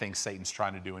with anything Satan's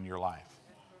trying to do in your life.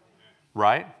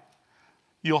 Right?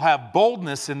 You'll have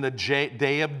boldness in the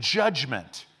day of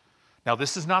judgment. Now,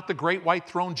 this is not the great white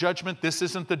throne judgment. This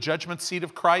isn't the judgment seat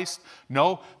of Christ.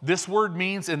 No, this word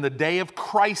means in the day of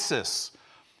crisis,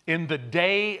 in the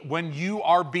day when you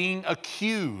are being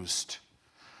accused,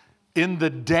 in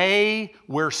the day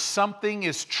where something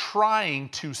is trying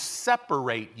to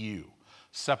separate you.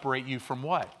 Separate you from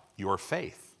what? Your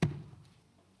faith.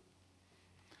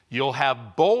 You'll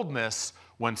have boldness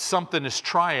when something is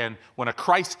trying, when a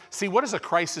crisis. See, what does a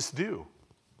crisis do?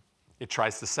 It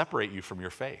tries to separate you from your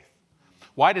faith.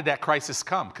 Why did that crisis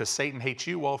come? Because Satan hates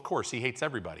you? Well, of course, he hates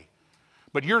everybody.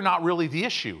 But you're not really the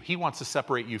issue. He wants to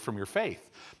separate you from your faith.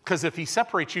 Because if he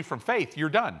separates you from faith, you're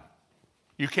done.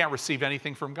 You can't receive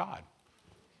anything from God.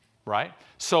 Right?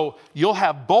 So you'll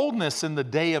have boldness in the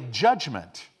day of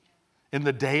judgment, in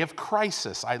the day of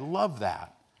crisis. I love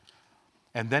that.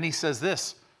 And then he says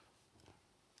this,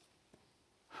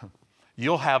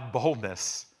 you'll have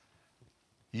boldness.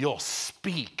 You'll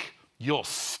speak. You'll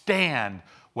stand.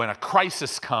 When a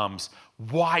crisis comes,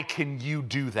 why can you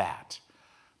do that?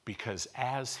 Because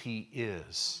as He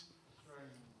is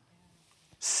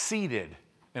seated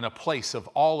in a place of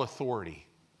all authority,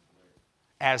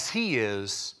 as He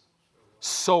is,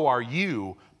 so are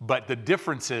you, but the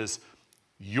difference is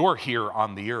you're here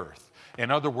on the earth.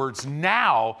 In other words,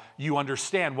 now you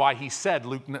understand why He said,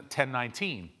 Luke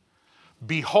 10:19,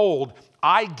 behold,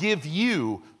 I give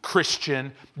you,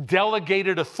 Christian,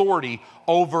 delegated authority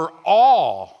over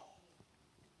all,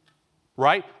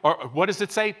 right? Or what does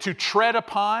it say? To tread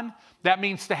upon. That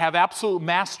means to have absolute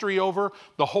mastery over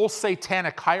the whole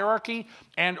satanic hierarchy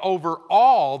and over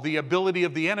all the ability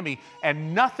of the enemy,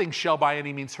 and nothing shall by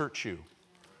any means hurt you.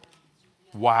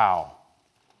 Wow.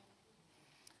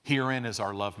 Herein is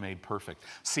our love made perfect.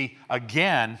 See,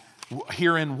 again,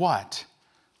 herein what?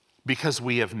 Because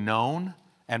we have known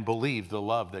and believe the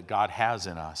love that God has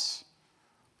in us.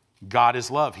 God is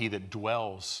love. He that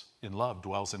dwells in love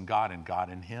dwells in God, and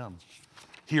God in him.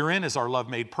 Herein is our love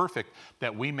made perfect,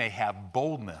 that we may have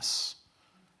boldness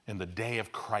in the day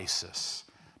of crisis.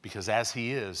 Because as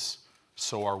He is,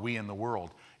 so are we in the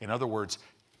world. In other words,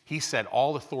 He said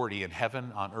all authority in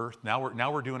heaven, on earth.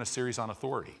 Now we're doing a series on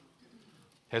authority.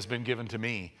 Has been given to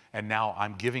me, and now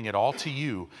I'm giving it all to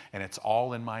you, and it's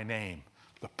all in my name.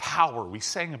 The power, we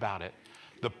sang about it.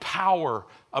 The power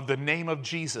of the name of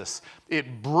Jesus.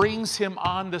 It brings Him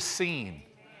on the scene.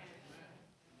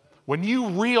 When you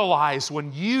realize,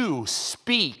 when you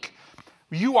speak,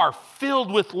 you are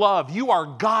filled with love. You are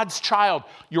God's child.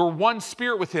 You're one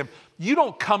spirit with Him. You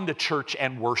don't come to church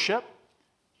and worship.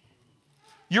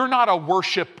 You're not a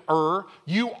worshiper.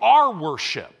 You are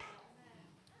worship.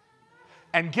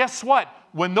 And guess what?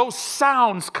 When those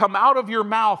sounds come out of your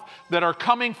mouth that are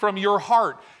coming from your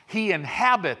heart, He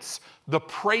inhabits the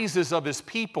praises of His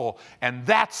people. And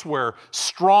that's where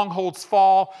strongholds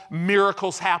fall,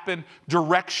 miracles happen,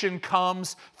 direction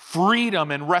comes,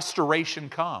 freedom and restoration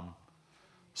come.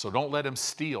 So don't let him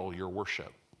steal your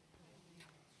worship.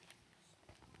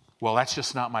 Well, that's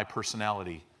just not my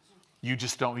personality.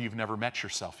 You've never met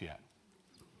yourself yet.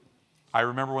 I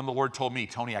remember when the Lord told me,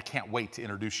 Tony, I can't wait to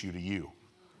introduce you to you.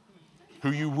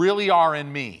 Who you really are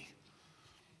in me.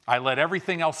 I let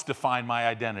everything else define my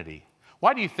identity.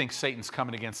 Why do you think Satan's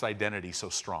coming against identity so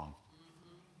strong?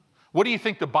 What do you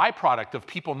think the byproduct of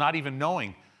people not even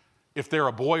knowing if they're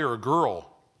a boy or a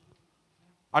girl?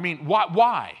 I mean,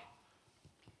 why?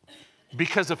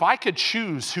 Because if I could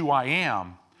choose who I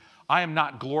am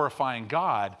not glorifying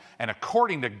God. And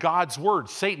according to God's word,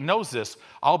 Satan knows this,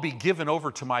 I'll be given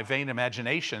over to my vain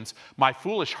imaginations. My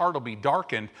foolish heart will be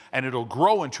darkened, and it'll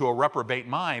grow into a reprobate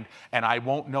mind, and I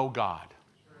won't know God.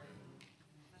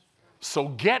 So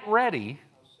get ready,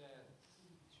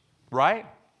 right?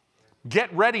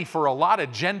 Get ready for a lot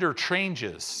of gender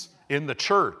changes in the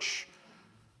church.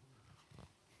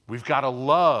 We've got to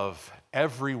love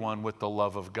everyone with the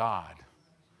love of God.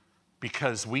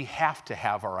 because we have to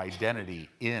have our identity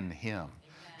in him.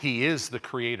 He is the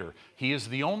creator. He is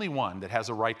the only one that has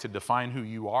a right to define who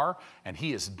you are, and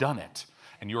he has done it.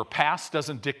 And your past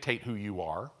doesn't dictate who you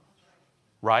are,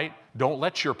 right? Don't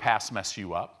let your past mess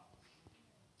you up.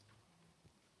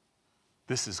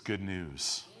 This is good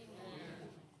news.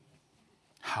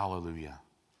 Hallelujah.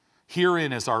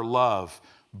 Herein is our love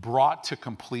brought to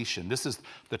completion. This is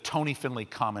the Tony Finley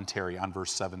commentary on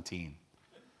verse 17.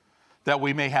 That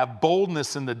we may have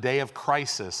boldness in the day of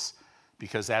crisis,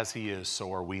 because as he is,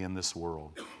 so are we in this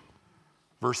world.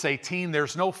 Verse 18,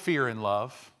 there's no fear in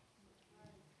love.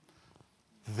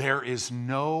 There is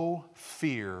no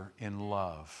fear in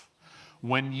love.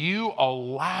 When you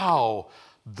allow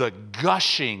the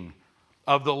gushing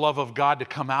of the love of God to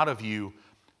come out of you,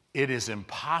 it is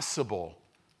impossible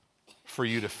for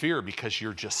you to fear because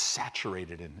you're just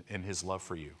saturated in his love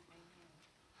for you.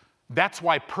 That's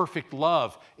why perfect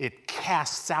love, it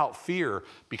casts out fear,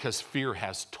 because fear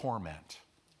has torment.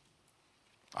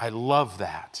 I love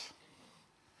that.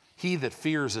 He that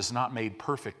fears is not made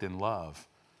perfect in love.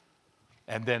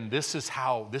 And then this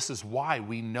is why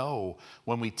we know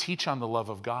when we teach on the love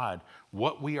of God,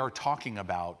 what we are talking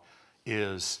about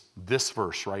is this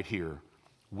verse right here.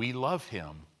 We love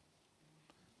him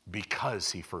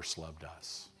because he first loved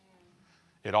us.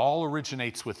 It all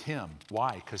originates with him.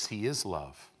 Why? Because he is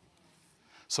love.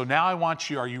 So now I want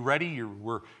you, are you ready?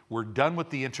 We're done with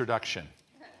the introduction.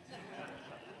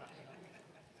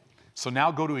 So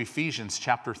now go to Ephesians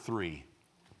chapter 3.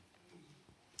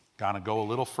 Gonna go a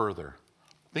little further.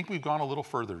 I think we've gone a little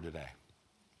further today.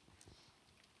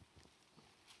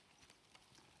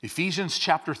 Ephesians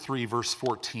chapter 3, verse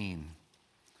 14.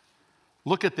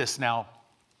 Look at this now.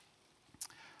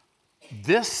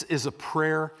 This is a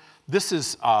prayer. This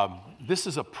is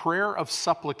a prayer of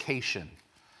supplication.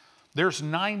 There's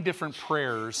 9 different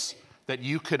prayers that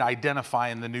you could identify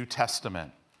in the New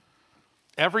Testament.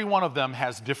 Every one of them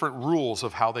has different rules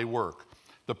of how they work.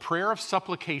 The prayer of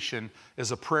supplication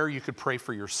is a prayer you could pray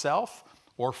for yourself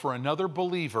or for another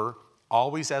believer,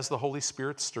 always as the Holy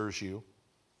Spirit stirs you,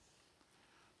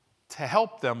 to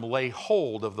help them lay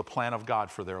hold of the plan of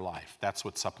God for their life. That's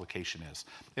what supplication is.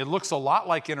 It looks a lot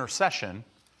like intercession.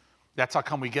 That's how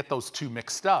come we get those two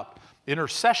mixed up.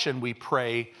 Intercession, we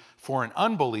pray for an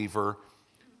unbeliever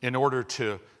in order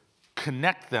to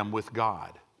connect them with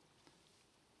God.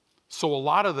 So a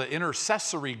lot of the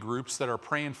intercessory groups that are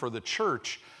praying for the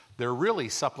church, they're really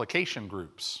supplication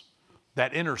groups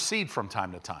that intercede from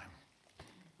time to time,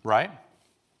 right?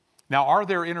 Now, are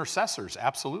there intercessors?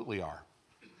 Absolutely are.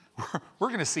 We're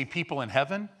going to see people in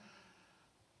heaven.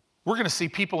 We're going to see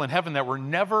people in heaven that were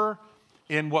never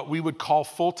in what we would call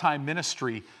full-time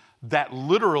ministry, that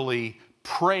literally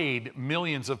prayed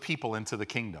millions of people into the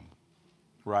kingdom,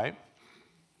 right?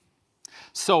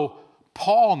 So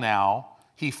Paul now,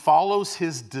 he follows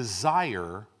his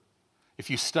desire. If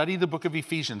you study the book of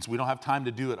Ephesians, we don't have time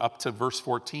to do it up to verse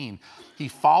 14. He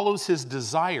follows his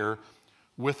desire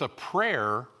with a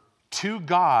prayer to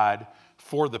God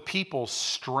for the people's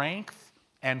strength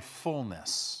and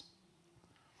fullness.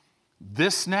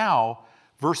 This now,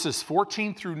 verses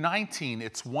 14 through 19,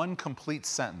 it's one complete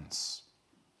sentence.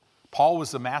 Paul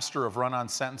was the master of run-on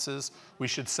sentences. We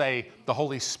should say the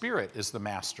Holy Spirit is the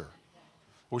master.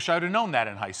 Wish I would have known that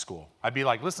in high school. I'd be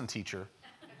like, listen, teacher,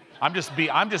 I'm just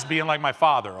being like my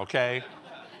father, okay?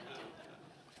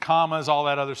 Commas, all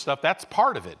that other stuff, that's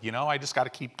part of it, I just got to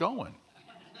keep going.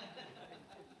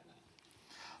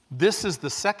 This is the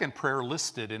second prayer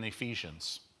listed in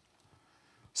Ephesians.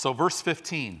 So verse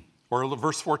 15, or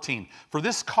verse 14, for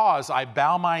this cause I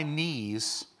bow my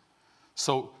knees.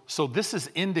 So this is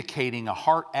indicating a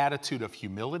heart attitude of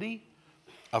humility,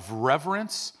 of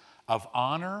reverence, of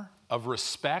honor, of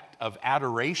respect, of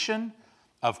adoration,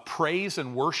 of praise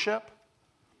and worship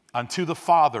unto the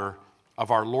Father of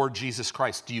our Lord Jesus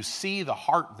Christ. Do you see the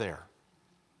heart there?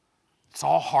 It's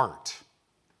all heart.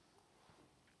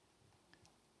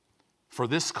 For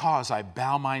this cause I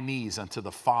bow my knees unto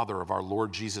the Father of our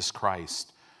Lord Jesus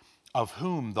Christ, of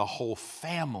whom the whole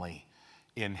family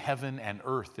in heaven and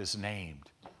earth is named.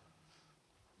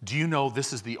 Do you know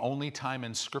this is the only time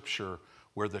in Scripture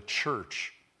where the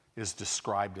church is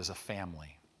described as a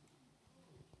family?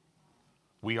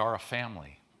 We are a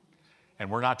family. And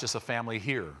we're not just a family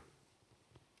here.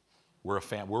 We're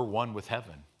one with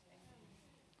heaven.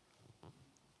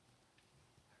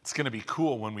 It's going to be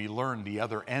cool when we learn the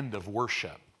other end of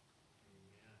worship.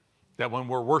 That when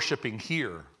we're worshiping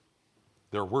here,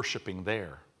 they're worshiping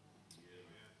there.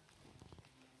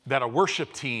 That a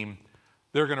worship team,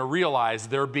 they're going to realize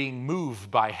they're being moved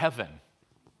by heaven.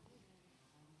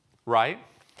 Right?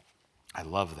 I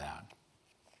love that.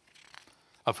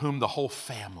 of whom the whole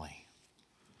family,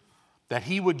 that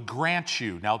he would grant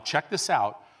you, now check this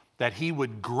out, that he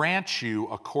would grant you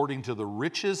according to the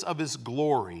riches of his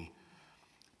glory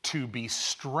to be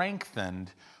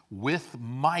strengthened with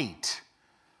might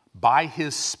by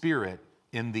his Spirit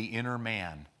in the inner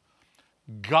man.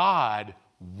 God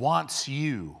wants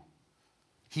you.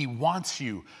 He wants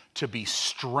you to be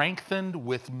strengthened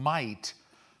with might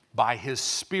by his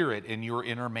Spirit in your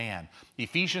inner man.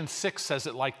 Ephesians 6 says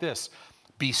it like this: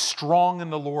 be strong in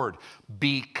the Lord.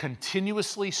 Be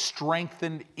continuously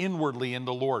strengthened inwardly in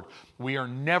the Lord. We are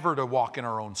never to walk in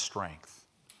our own strength.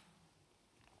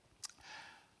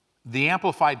 The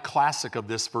Amplified Classic of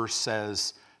this verse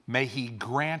says, may he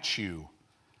grant you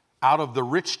out of the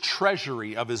rich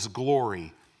treasury of his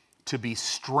glory to be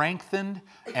strengthened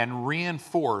and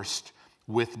reinforced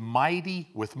with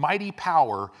mighty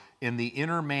power in the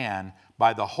inner man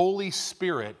by the Holy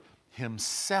Spirit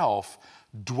himself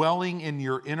dwelling in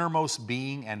your innermost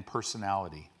being and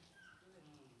personality.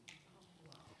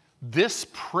 This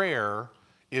prayer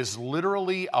is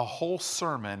literally a whole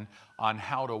sermon on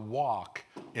how to walk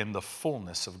in the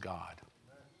fullness of God.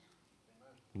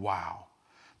 Wow.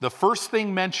 The first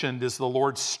thing mentioned is the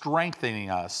Lord strengthening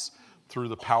us through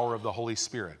the power of the Holy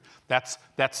Spirit.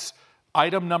 That's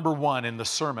item number one in the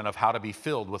sermon of how to be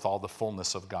filled with all the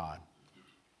fullness of God.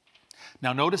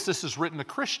 Now notice this is written to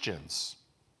Christians.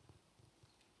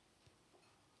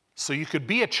 So you could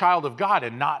be a child of God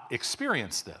and not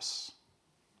experience this.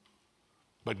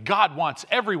 But God wants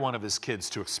every one of his kids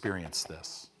to experience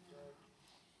this.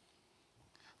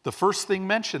 The first thing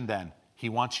mentioned then, he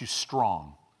wants you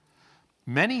strong.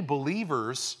 Many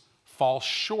believers fall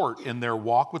short in their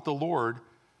walk with the Lord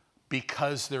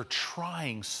because they're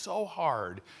trying so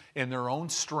hard in their own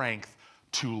strength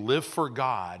to live for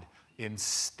God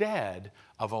instead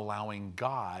of allowing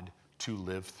God to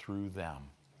live through them.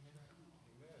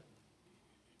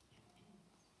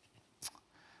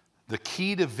 The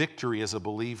key to victory as a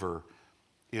believer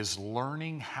is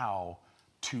learning how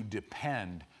to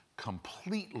depend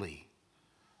completely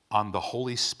on the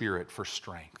Holy Spirit for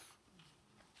strength.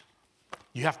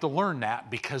 You have to learn that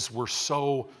because we're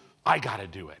so, I got to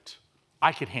do it.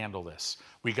 I could handle this.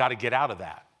 We got to get out of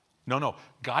that. No.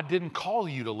 God didn't call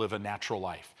you to live a natural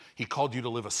life. He called you to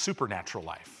live a supernatural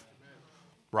life.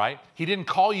 Right? He didn't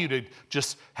call you to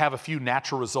just have a few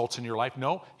natural results in your life.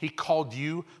 No, he called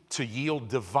you to yield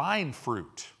divine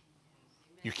fruit.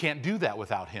 You can't do that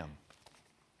without him.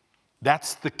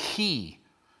 That's the key.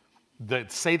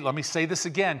 Let me say this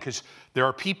again, because there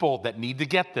are people that need to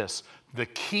get this. The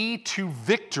key to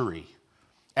victory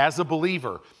as a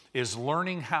believer is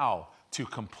learning how to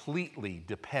completely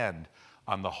depend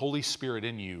on the Holy Spirit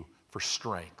in you for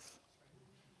strength.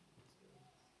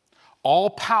 All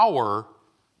power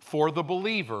for the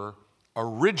believer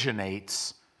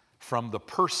originates from the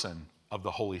person of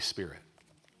the Holy Spirit.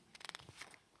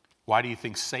 Why do you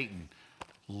think Satan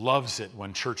loves it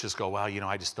when churches go, well,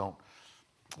 I just don't,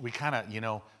 we kind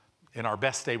of, in our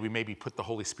best day, we maybe put the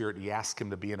Holy Spirit, we ask him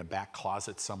to be in a back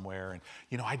closet somewhere.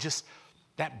 And,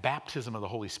 that baptism of the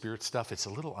Holy Spirit stuff, it's a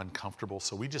little uncomfortable,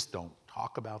 so we just don't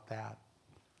talk about that.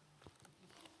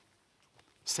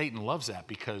 Satan loves that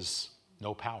because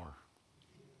no power.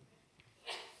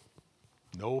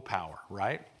 No power,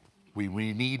 right? We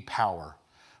need power.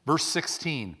 Verse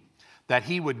 16, that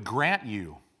he would grant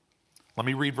you. Let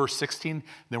me read verse 16,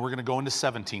 then we're going to go into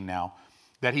 17 now.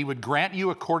 That he would grant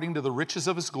you according to the riches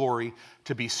of his glory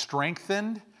to be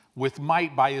strengthened with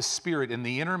might by his Spirit in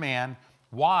the inner man.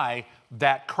 Why?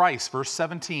 That Christ, verse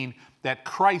 17, that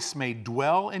Christ may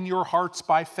dwell in your hearts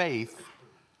by faith,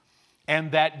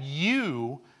 and that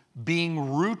you,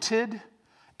 being rooted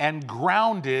and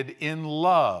grounded in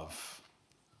love,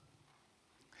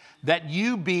 that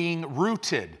you being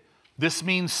rooted, this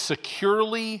means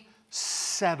securely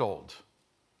settled.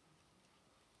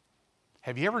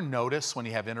 Have you ever noticed when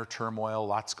you have inner turmoil,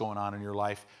 lots going on in your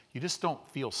life, you just don't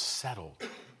feel settled?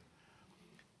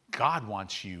 God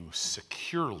wants you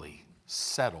securely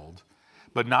settled.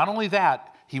 But not only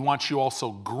that, he wants you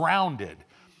also grounded.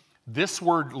 This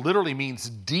word literally means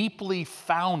deeply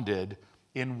founded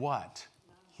in what?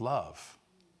 Love.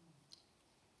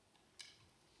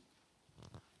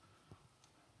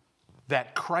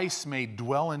 That Christ may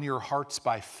dwell in your hearts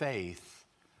by faith.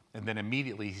 And then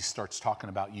immediately he starts talking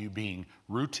about you being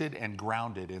rooted and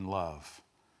grounded in love.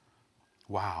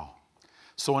 Wow.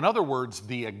 So in other words,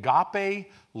 the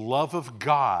agape love of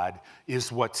God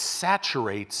is what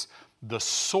saturates the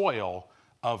soil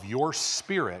of your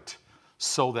spirit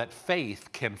so that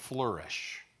faith can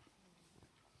flourish.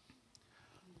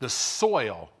 The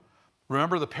soil,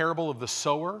 remember the parable of the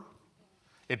sower?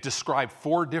 It described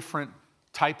 4 different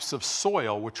types of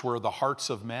soil, which were the hearts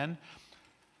of men,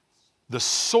 the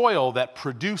soil that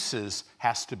produces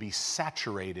has to be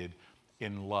saturated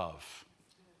in love.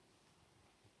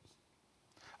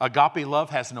 Agape love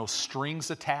has no strings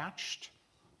attached.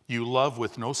 You love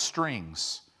with no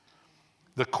strings.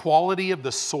 The quality of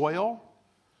the soil,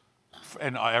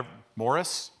 and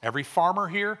Morris, every farmer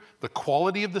here, the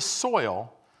quality of the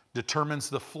soil determines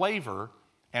the flavor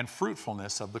and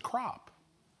fruitfulness of the crop.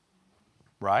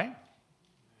 Right?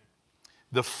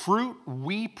 The fruit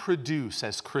we produce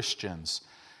as Christians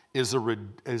is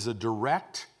a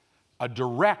direct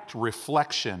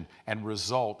reflection and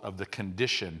result of the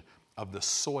condition of the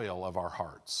soil of our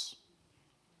hearts.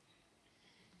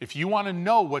 If you want to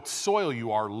know what soil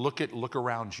you are, look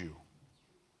around you.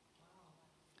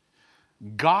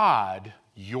 God,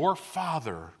 your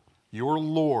Father, your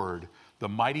Lord, the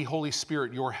mighty Holy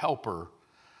Spirit, your helper,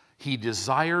 He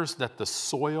desires that the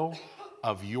soil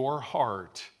of your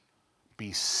heart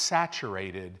be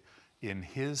saturated in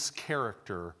His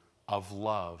character of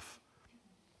love,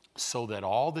 so that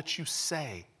all that you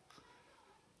say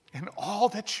and all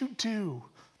that you do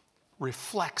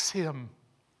reflects Him.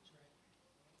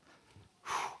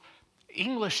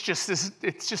 English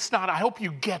it's just not, I hope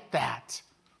you get that.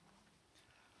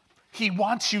 He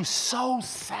wants you so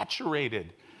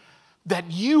saturated that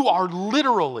you are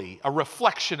literally a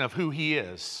reflection of who He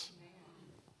is.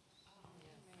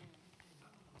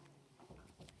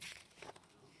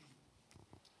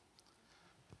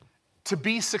 To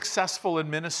be successful in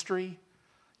ministry,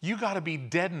 you got to be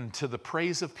deadened to the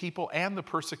praise of people and the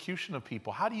persecution of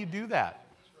people. How do you do that?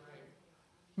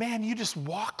 Man, you just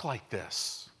walk like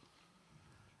this.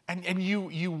 And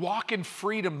you walk in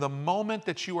freedom the moment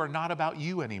that you are not about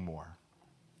you anymore.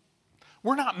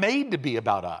 We're not made to be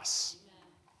about us.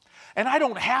 And I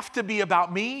don't have to be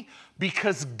about me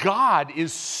because God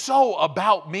is so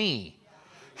about me.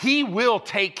 He will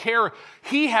take care.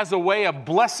 He has a way of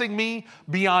blessing me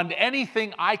beyond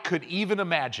anything I could even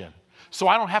imagine. So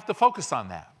I don't have to focus on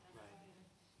that.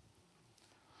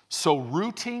 So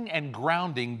rooting and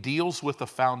grounding deals with the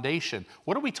foundation.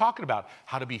 What are we talking about?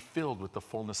 How to be filled with the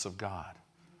fullness of God.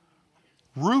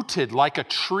 Rooted like a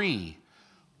tree.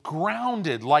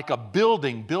 Grounded like a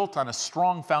building built on a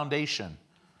strong foundation.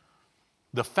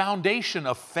 The foundation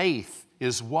of faith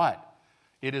is what?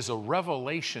 It is a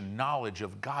revelation knowledge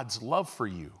of God's love for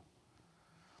you.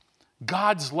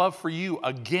 God's love for you,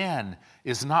 again,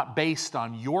 is not based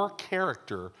on your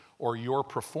character or your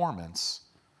performance.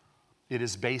 It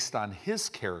is based on His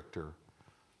character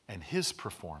and His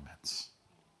performance.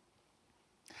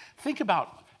 Think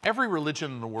about every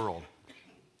religion in the world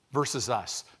versus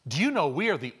us. Do you know we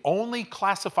are the only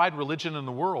classified religion in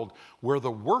the world where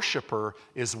the worshiper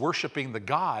is worshiping the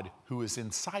God who is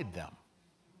inside them?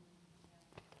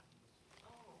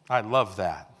 I love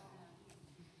that.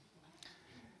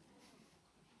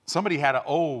 Somebody had an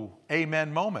oh,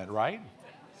 amen moment, right?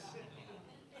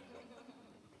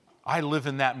 I live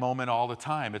in that moment all the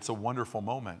time. It's a wonderful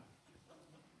moment.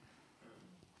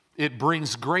 It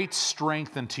brings great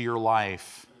strength into your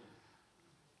life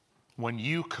when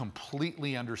you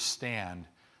completely understand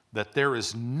that there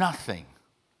is nothing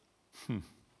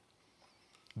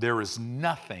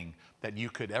that you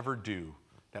could ever do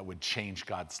that would change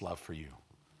God's love for you.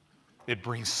 It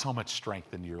brings so much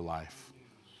strength into your life.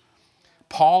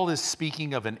 Paul is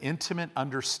speaking of an intimate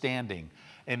understanding,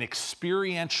 an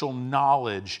experiential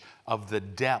knowledge of the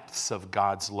depths of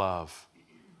God's love.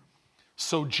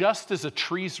 So just as a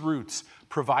tree's roots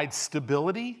provide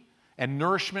stability and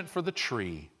nourishment for the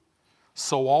tree,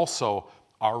 so also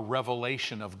our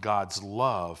revelation of God's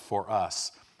love for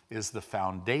us is the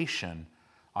foundation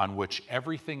on which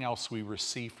everything else we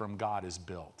receive from God is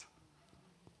built.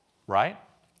 Right?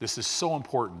 This is so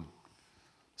important.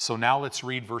 So now let's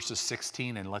read verses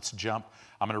 16 and let's jump.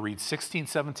 I'm going to read 16,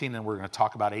 17, and we're going to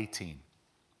talk about 18.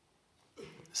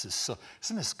 Isn't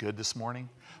this good this morning?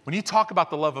 When you talk about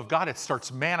the love of God, it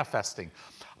starts manifesting.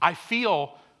 I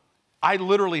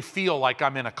literally feel like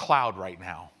I'm in a cloud right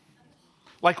now.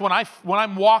 Like when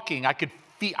I'm walking, I could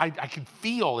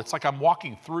feel it's like I'm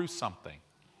walking through something.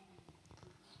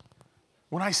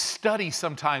 When I study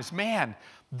sometimes, man,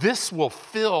 this will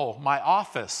fill my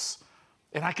office,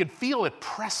 and I could feel it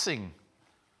pressing.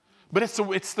 But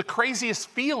it's the craziest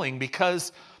feeling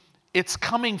because it's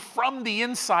coming from the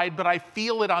inside, but I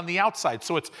feel it on the outside.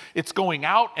 So it's going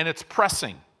out and it's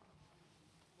pressing.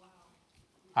 Wow.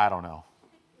 I don't know.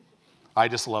 I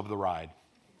just love the ride.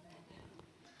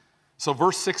 So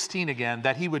verse 16 again,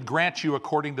 that He would grant you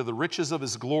according to the riches of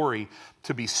His glory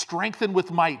to be strengthened with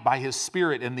might by His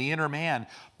Spirit in the inner man,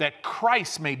 that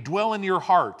Christ may dwell in your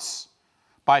hearts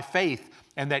by faith,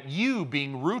 and that you,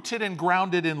 being rooted and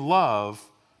grounded in love,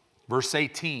 verse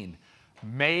 18,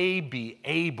 may be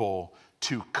able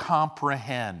to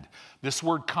comprehend. This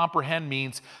word comprehend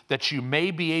means that you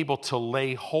may be able to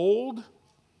lay hold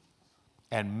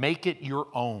and make it your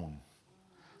own.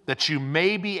 That you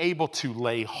may be able to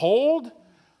lay hold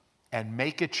and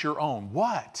make it your own.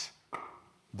 What?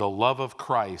 The love of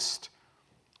Christ,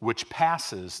 which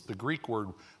passes, the Greek word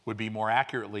would be more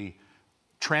accurately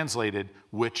translated,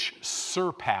 which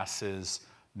surpasses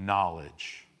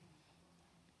knowledge.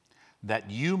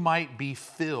 That you might be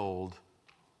filled.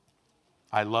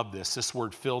 I love this. This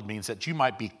word filled means that you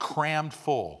might be crammed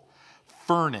full,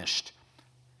 furnished.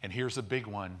 And here's a big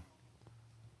one.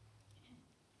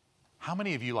 How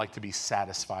many of you like to be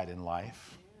satisfied in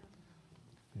life?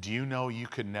 Do you know you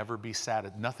could never be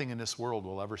satisfied? Nothing in this world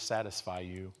will ever satisfy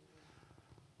you.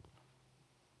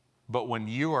 But when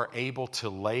you are able to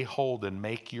lay hold and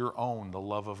make your own the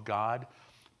love of God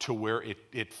to where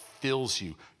it fills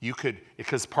you, you could,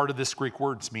 because part of this Greek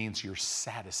word means you're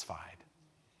satisfied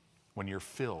when you're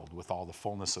filled with all the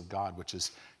fullness of God, which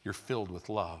is you're filled with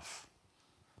love.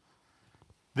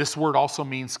 This word also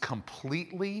means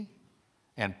completely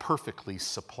and perfectly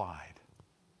supplied.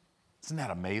 Isn't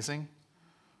that amazing?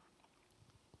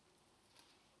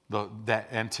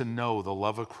 And to know the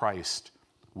love of Christ,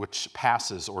 which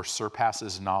passes or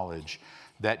surpasses knowledge,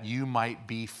 that you might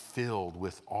be filled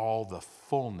with all the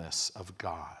fullness of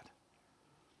God.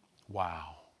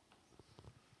 Wow.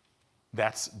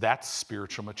 That's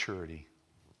spiritual maturity.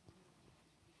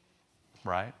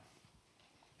 Right?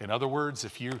 In other words,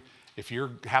 if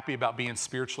you're happy about being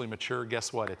spiritually mature,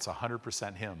 guess what? It's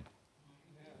 100% Him.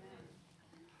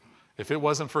 If it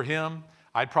wasn't for Him,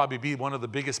 I'd probably be one of the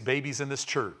biggest babies in this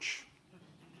church.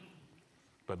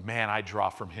 But man, I draw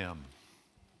from Him.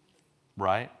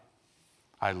 Right?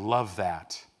 I love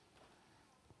that.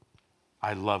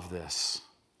 I love this.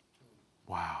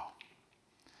 Wow.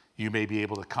 You may be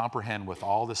able to comprehend with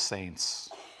all the saints.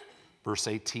 Verse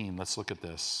 18, let's look at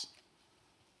this.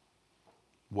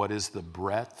 What is the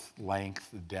breadth, length,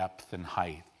 depth, and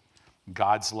height?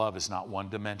 God's love is not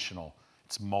one-dimensional.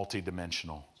 It's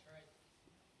multidimensional.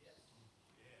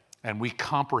 And we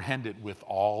comprehend it with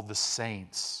all the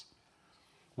saints.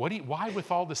 Why with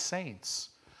all the saints?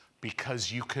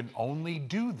 Because you can only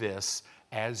do this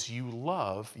as you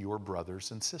love your brothers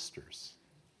and sisters.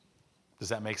 Does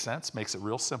that make sense? Makes it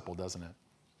real simple, doesn't it?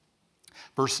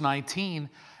 Verse 19,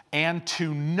 and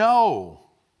to know,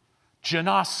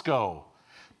 ginosko,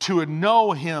 to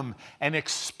know Him and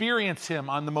experience Him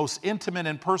on the most intimate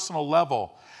and personal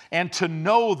level, and to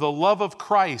know the love of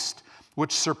Christ,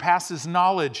 which surpasses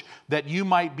knowledge, that you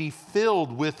might be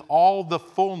filled with all the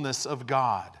fullness of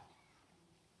God.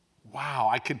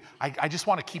 Wow, I just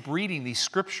want to keep reading these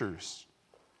scriptures.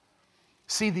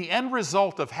 See, the end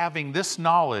result of having this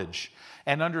knowledge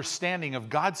and understanding of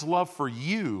God's love for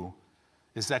you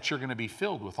is that you're going to be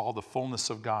filled with all the fullness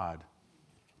of God.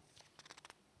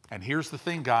 And here's the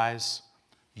thing, guys.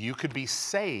 You could be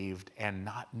saved and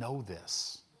not know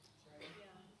this.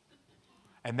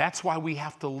 And that's why we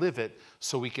have to live it,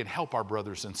 so we can help our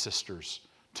brothers and sisters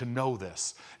to know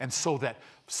this. And so that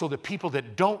people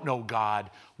that don't know God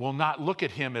will not look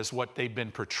at Him as what they've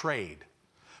been portrayed.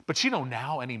 But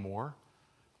now anymore,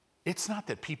 it's not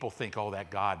that people think, oh,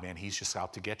 that God, man, He's just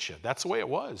out to get you. That's the way it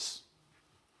was.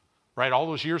 Right? All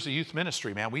those years of youth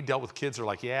ministry, man, we dealt with kids who are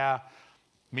like, yeah,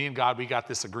 me and God, we got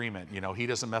this agreement. He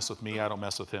doesn't mess with me, I don't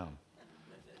mess with Him.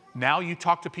 Now you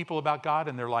talk to people about God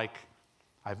and they're like,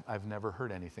 I've never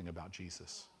heard anything about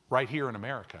Jesus. Right here in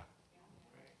America.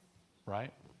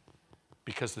 Right?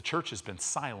 Because the church has been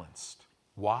silenced.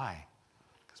 Why?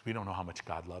 Because we don't know how much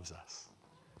God loves us.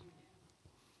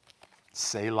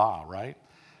 Selah, right?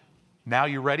 Now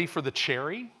you ready for the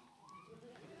cherry?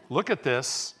 Look at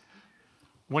this.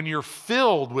 When you're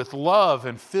filled with love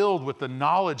and filled with the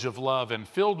knowledge of love and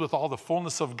filled with all the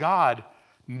fullness of God,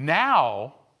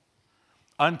 now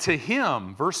unto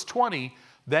Him, verse 20,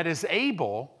 that is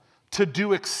able to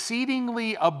do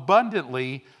exceedingly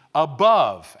abundantly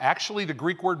above. Actually, the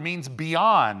Greek word means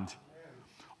beyond.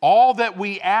 All that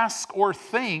we ask or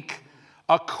think,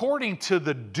 according to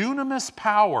the dunamis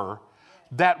power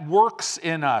that works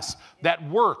in us. That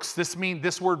works.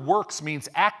 This word works means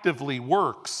actively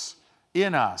works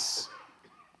in us.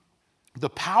 The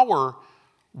power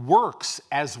works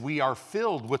as we are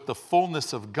filled with the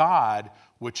fullness of God,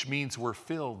 which means we're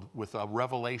filled with a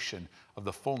revelation of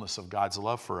the fullness of God's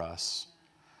love for us.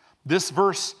 This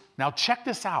verse, now check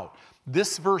this out.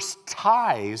 This verse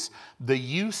ties the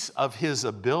use of His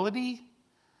ability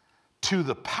to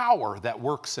the power that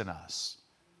works in us.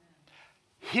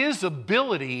 His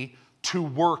ability to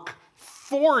work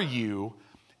for you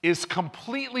is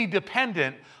completely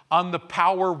dependent on the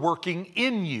power working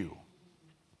in you.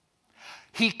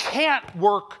 He can't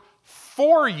work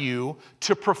for you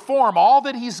to perform all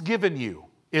that he's given you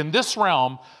in this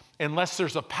realm unless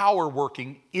there's a power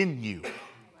working in you.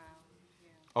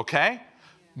 Okay?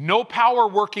 No power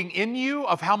working in you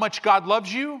of how much God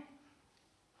loves you,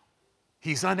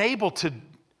 he's unable to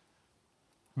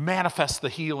manifest the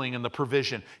healing and the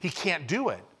provision. He can't do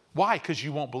it. Why? Because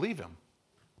you won't believe him.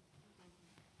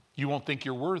 You won't think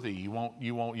you're worthy.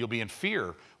 You'll be in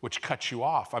fear, which cuts you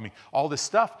off. I mean, all this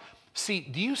stuff. See,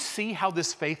 do you see how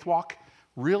this faith walk,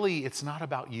 really, it's not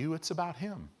about you, it's about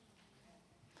him.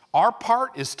 Our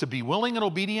part is to be willing and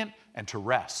obedient and to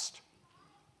rest.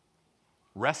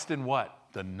 Rest in what?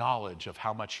 The knowledge of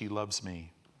how much he loves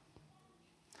me.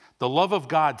 The love of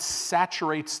God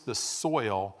saturates the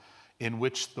soil in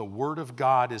which the word of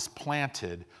God is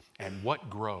planted, and what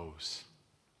grows?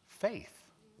 Faith.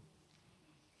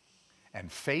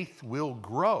 And faith will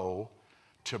grow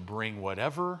to bring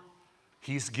whatever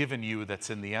he's given you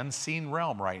that's in the unseen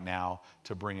realm right now,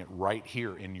 to bring it right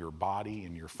here in your body,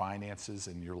 in your finances,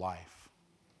 in your life.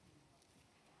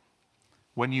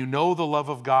 When you know the love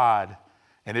of God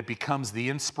and it becomes the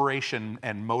inspiration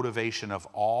and motivation of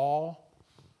all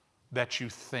that you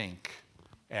think,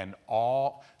 and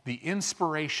all the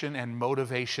inspiration and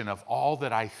motivation of all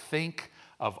that I think,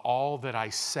 of all that I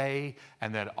say,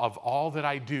 and that of all that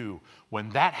I do, when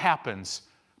that happens,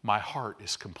 my heart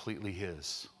is completely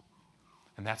his.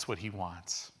 And that's what he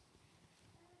wants.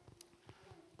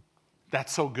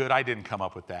 That's so good, I didn't come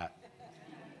up with that.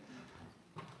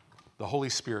 The Holy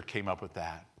Spirit came up with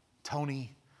that.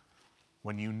 Tony,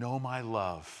 when you know my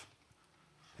love,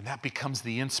 and that becomes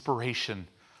the inspiration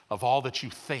of all that you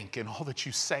think and all that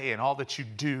you say and all that you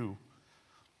do,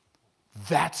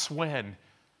 that's when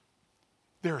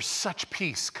there's such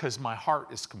peace, because my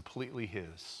heart is completely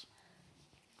his.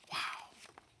 Wow.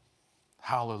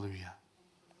 Hallelujah.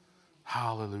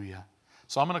 Hallelujah.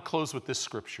 So I'm going to close with this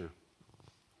scripture.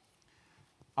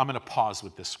 I'm going to pause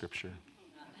with this scripture.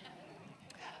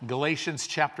 Galatians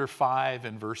chapter 5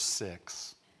 and verse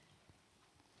 6.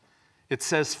 It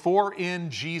says, "For in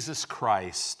Jesus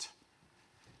Christ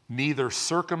neither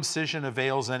circumcision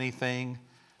avails anything,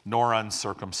 nor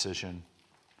uncircumcision.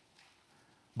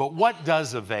 But what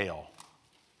does avail?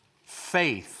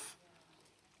 Faith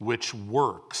which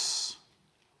works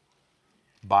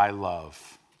by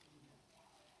love."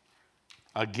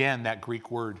 Again, that Greek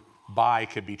word by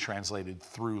could be translated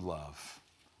through love.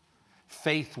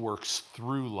 Faith works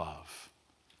through love.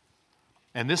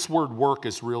 And this word work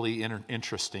is really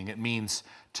interesting. It means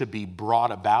to be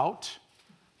brought about,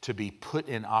 to be put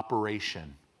in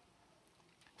operation.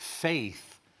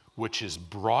 Faith which is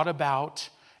brought about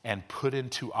and put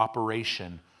into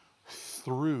operation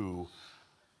through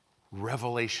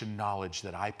revelation knowledge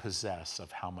that I possess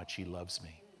of how much he loves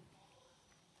me.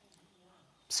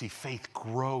 See, faith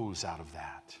grows out of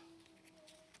that.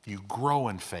 You grow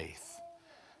in faith.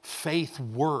 Faith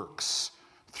works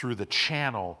through the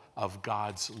channel of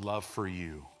God's love for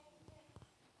you.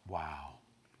 Wow.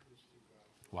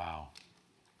 Wow.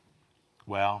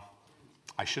 Well,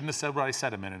 I shouldn't have said what I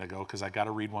said a minute ago, because I got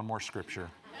to read one more scripture.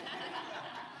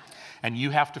 And you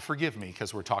have to forgive me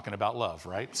because we're talking about love,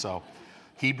 right? So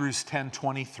Hebrews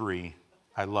 10:23,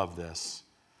 I love this.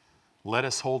 "Let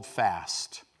us hold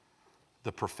fast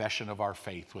the profession of our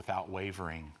faith without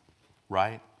wavering,"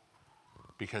 right?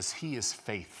 Because he is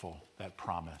faithful that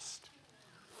promised.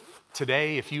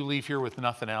 Today, if you leave here with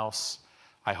nothing else,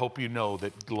 I hope you know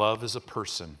that love is a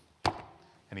person,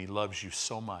 and he loves you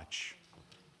so much.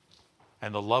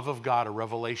 And the love of God, a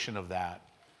revelation of that,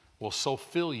 will so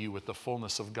fill you with the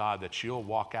fullness of God that you'll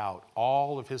walk out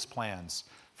all of his plans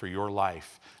for your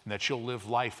life, and that you'll live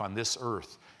life on this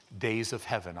earth, days of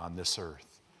heaven on this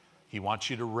earth. He wants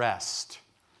you to rest.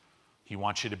 He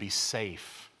wants you to be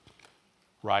safe,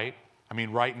 right? I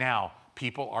mean, right now,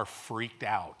 people are freaked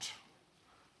out.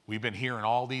 We've been hearing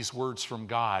all these words from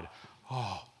God.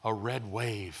 Oh, a red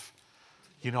wave.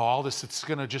 You know, all this, it's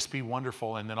going to just be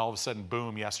wonderful. And then all of a sudden,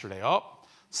 boom, yesterday, oh,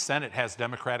 Senate has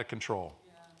Democratic control.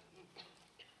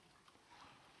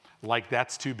 Like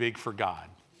that's too big for God.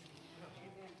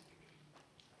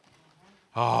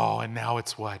 Oh, and now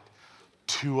it's what?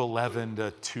 211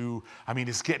 to 2. I mean,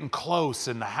 it's getting close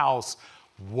in the House.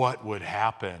 What would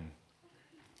happen?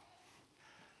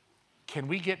 Can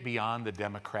we get beyond the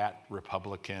Democrat,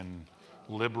 Republican,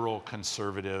 liberal,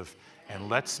 conservative, and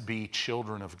let's be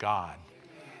children of God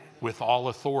with all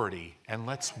authority, and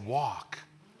let's walk,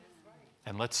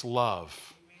 and let's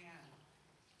love.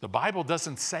 The Bible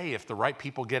doesn't say if the right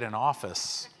people get in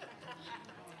office.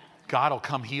 God will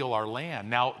come heal our land.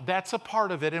 Now, that's a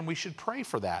part of it, and we should pray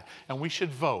for that, and we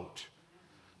should vote.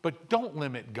 But don't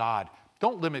limit God.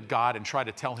 Don't limit God and try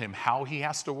to tell him how he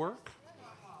has to work.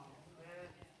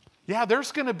 Yeah,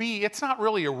 there's going to be, it's not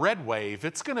really a red wave.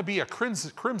 It's going to be a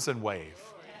crimson wave.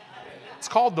 It's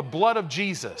called the blood of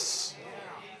Jesus.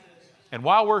 And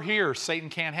while we're here, Satan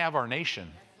can't have our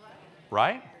nation.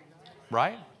 Right?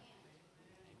 Right?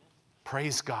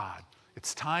 Praise God.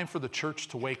 It's time for the church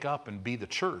to wake up and be the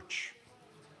church.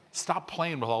 Stop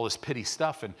playing with all this pity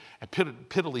stuff and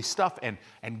piddly stuff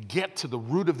and get to the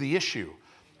root of the issue.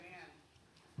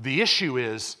 The issue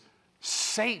is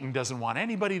Satan doesn't want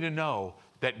anybody to know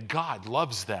that God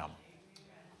loves them.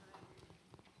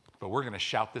 But we're going to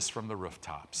shout this from the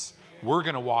rooftops. We're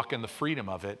going to walk in the freedom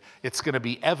of it. It's going to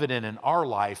be evident in our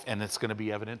life, and it's going to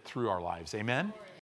be evident through our lives. Amen?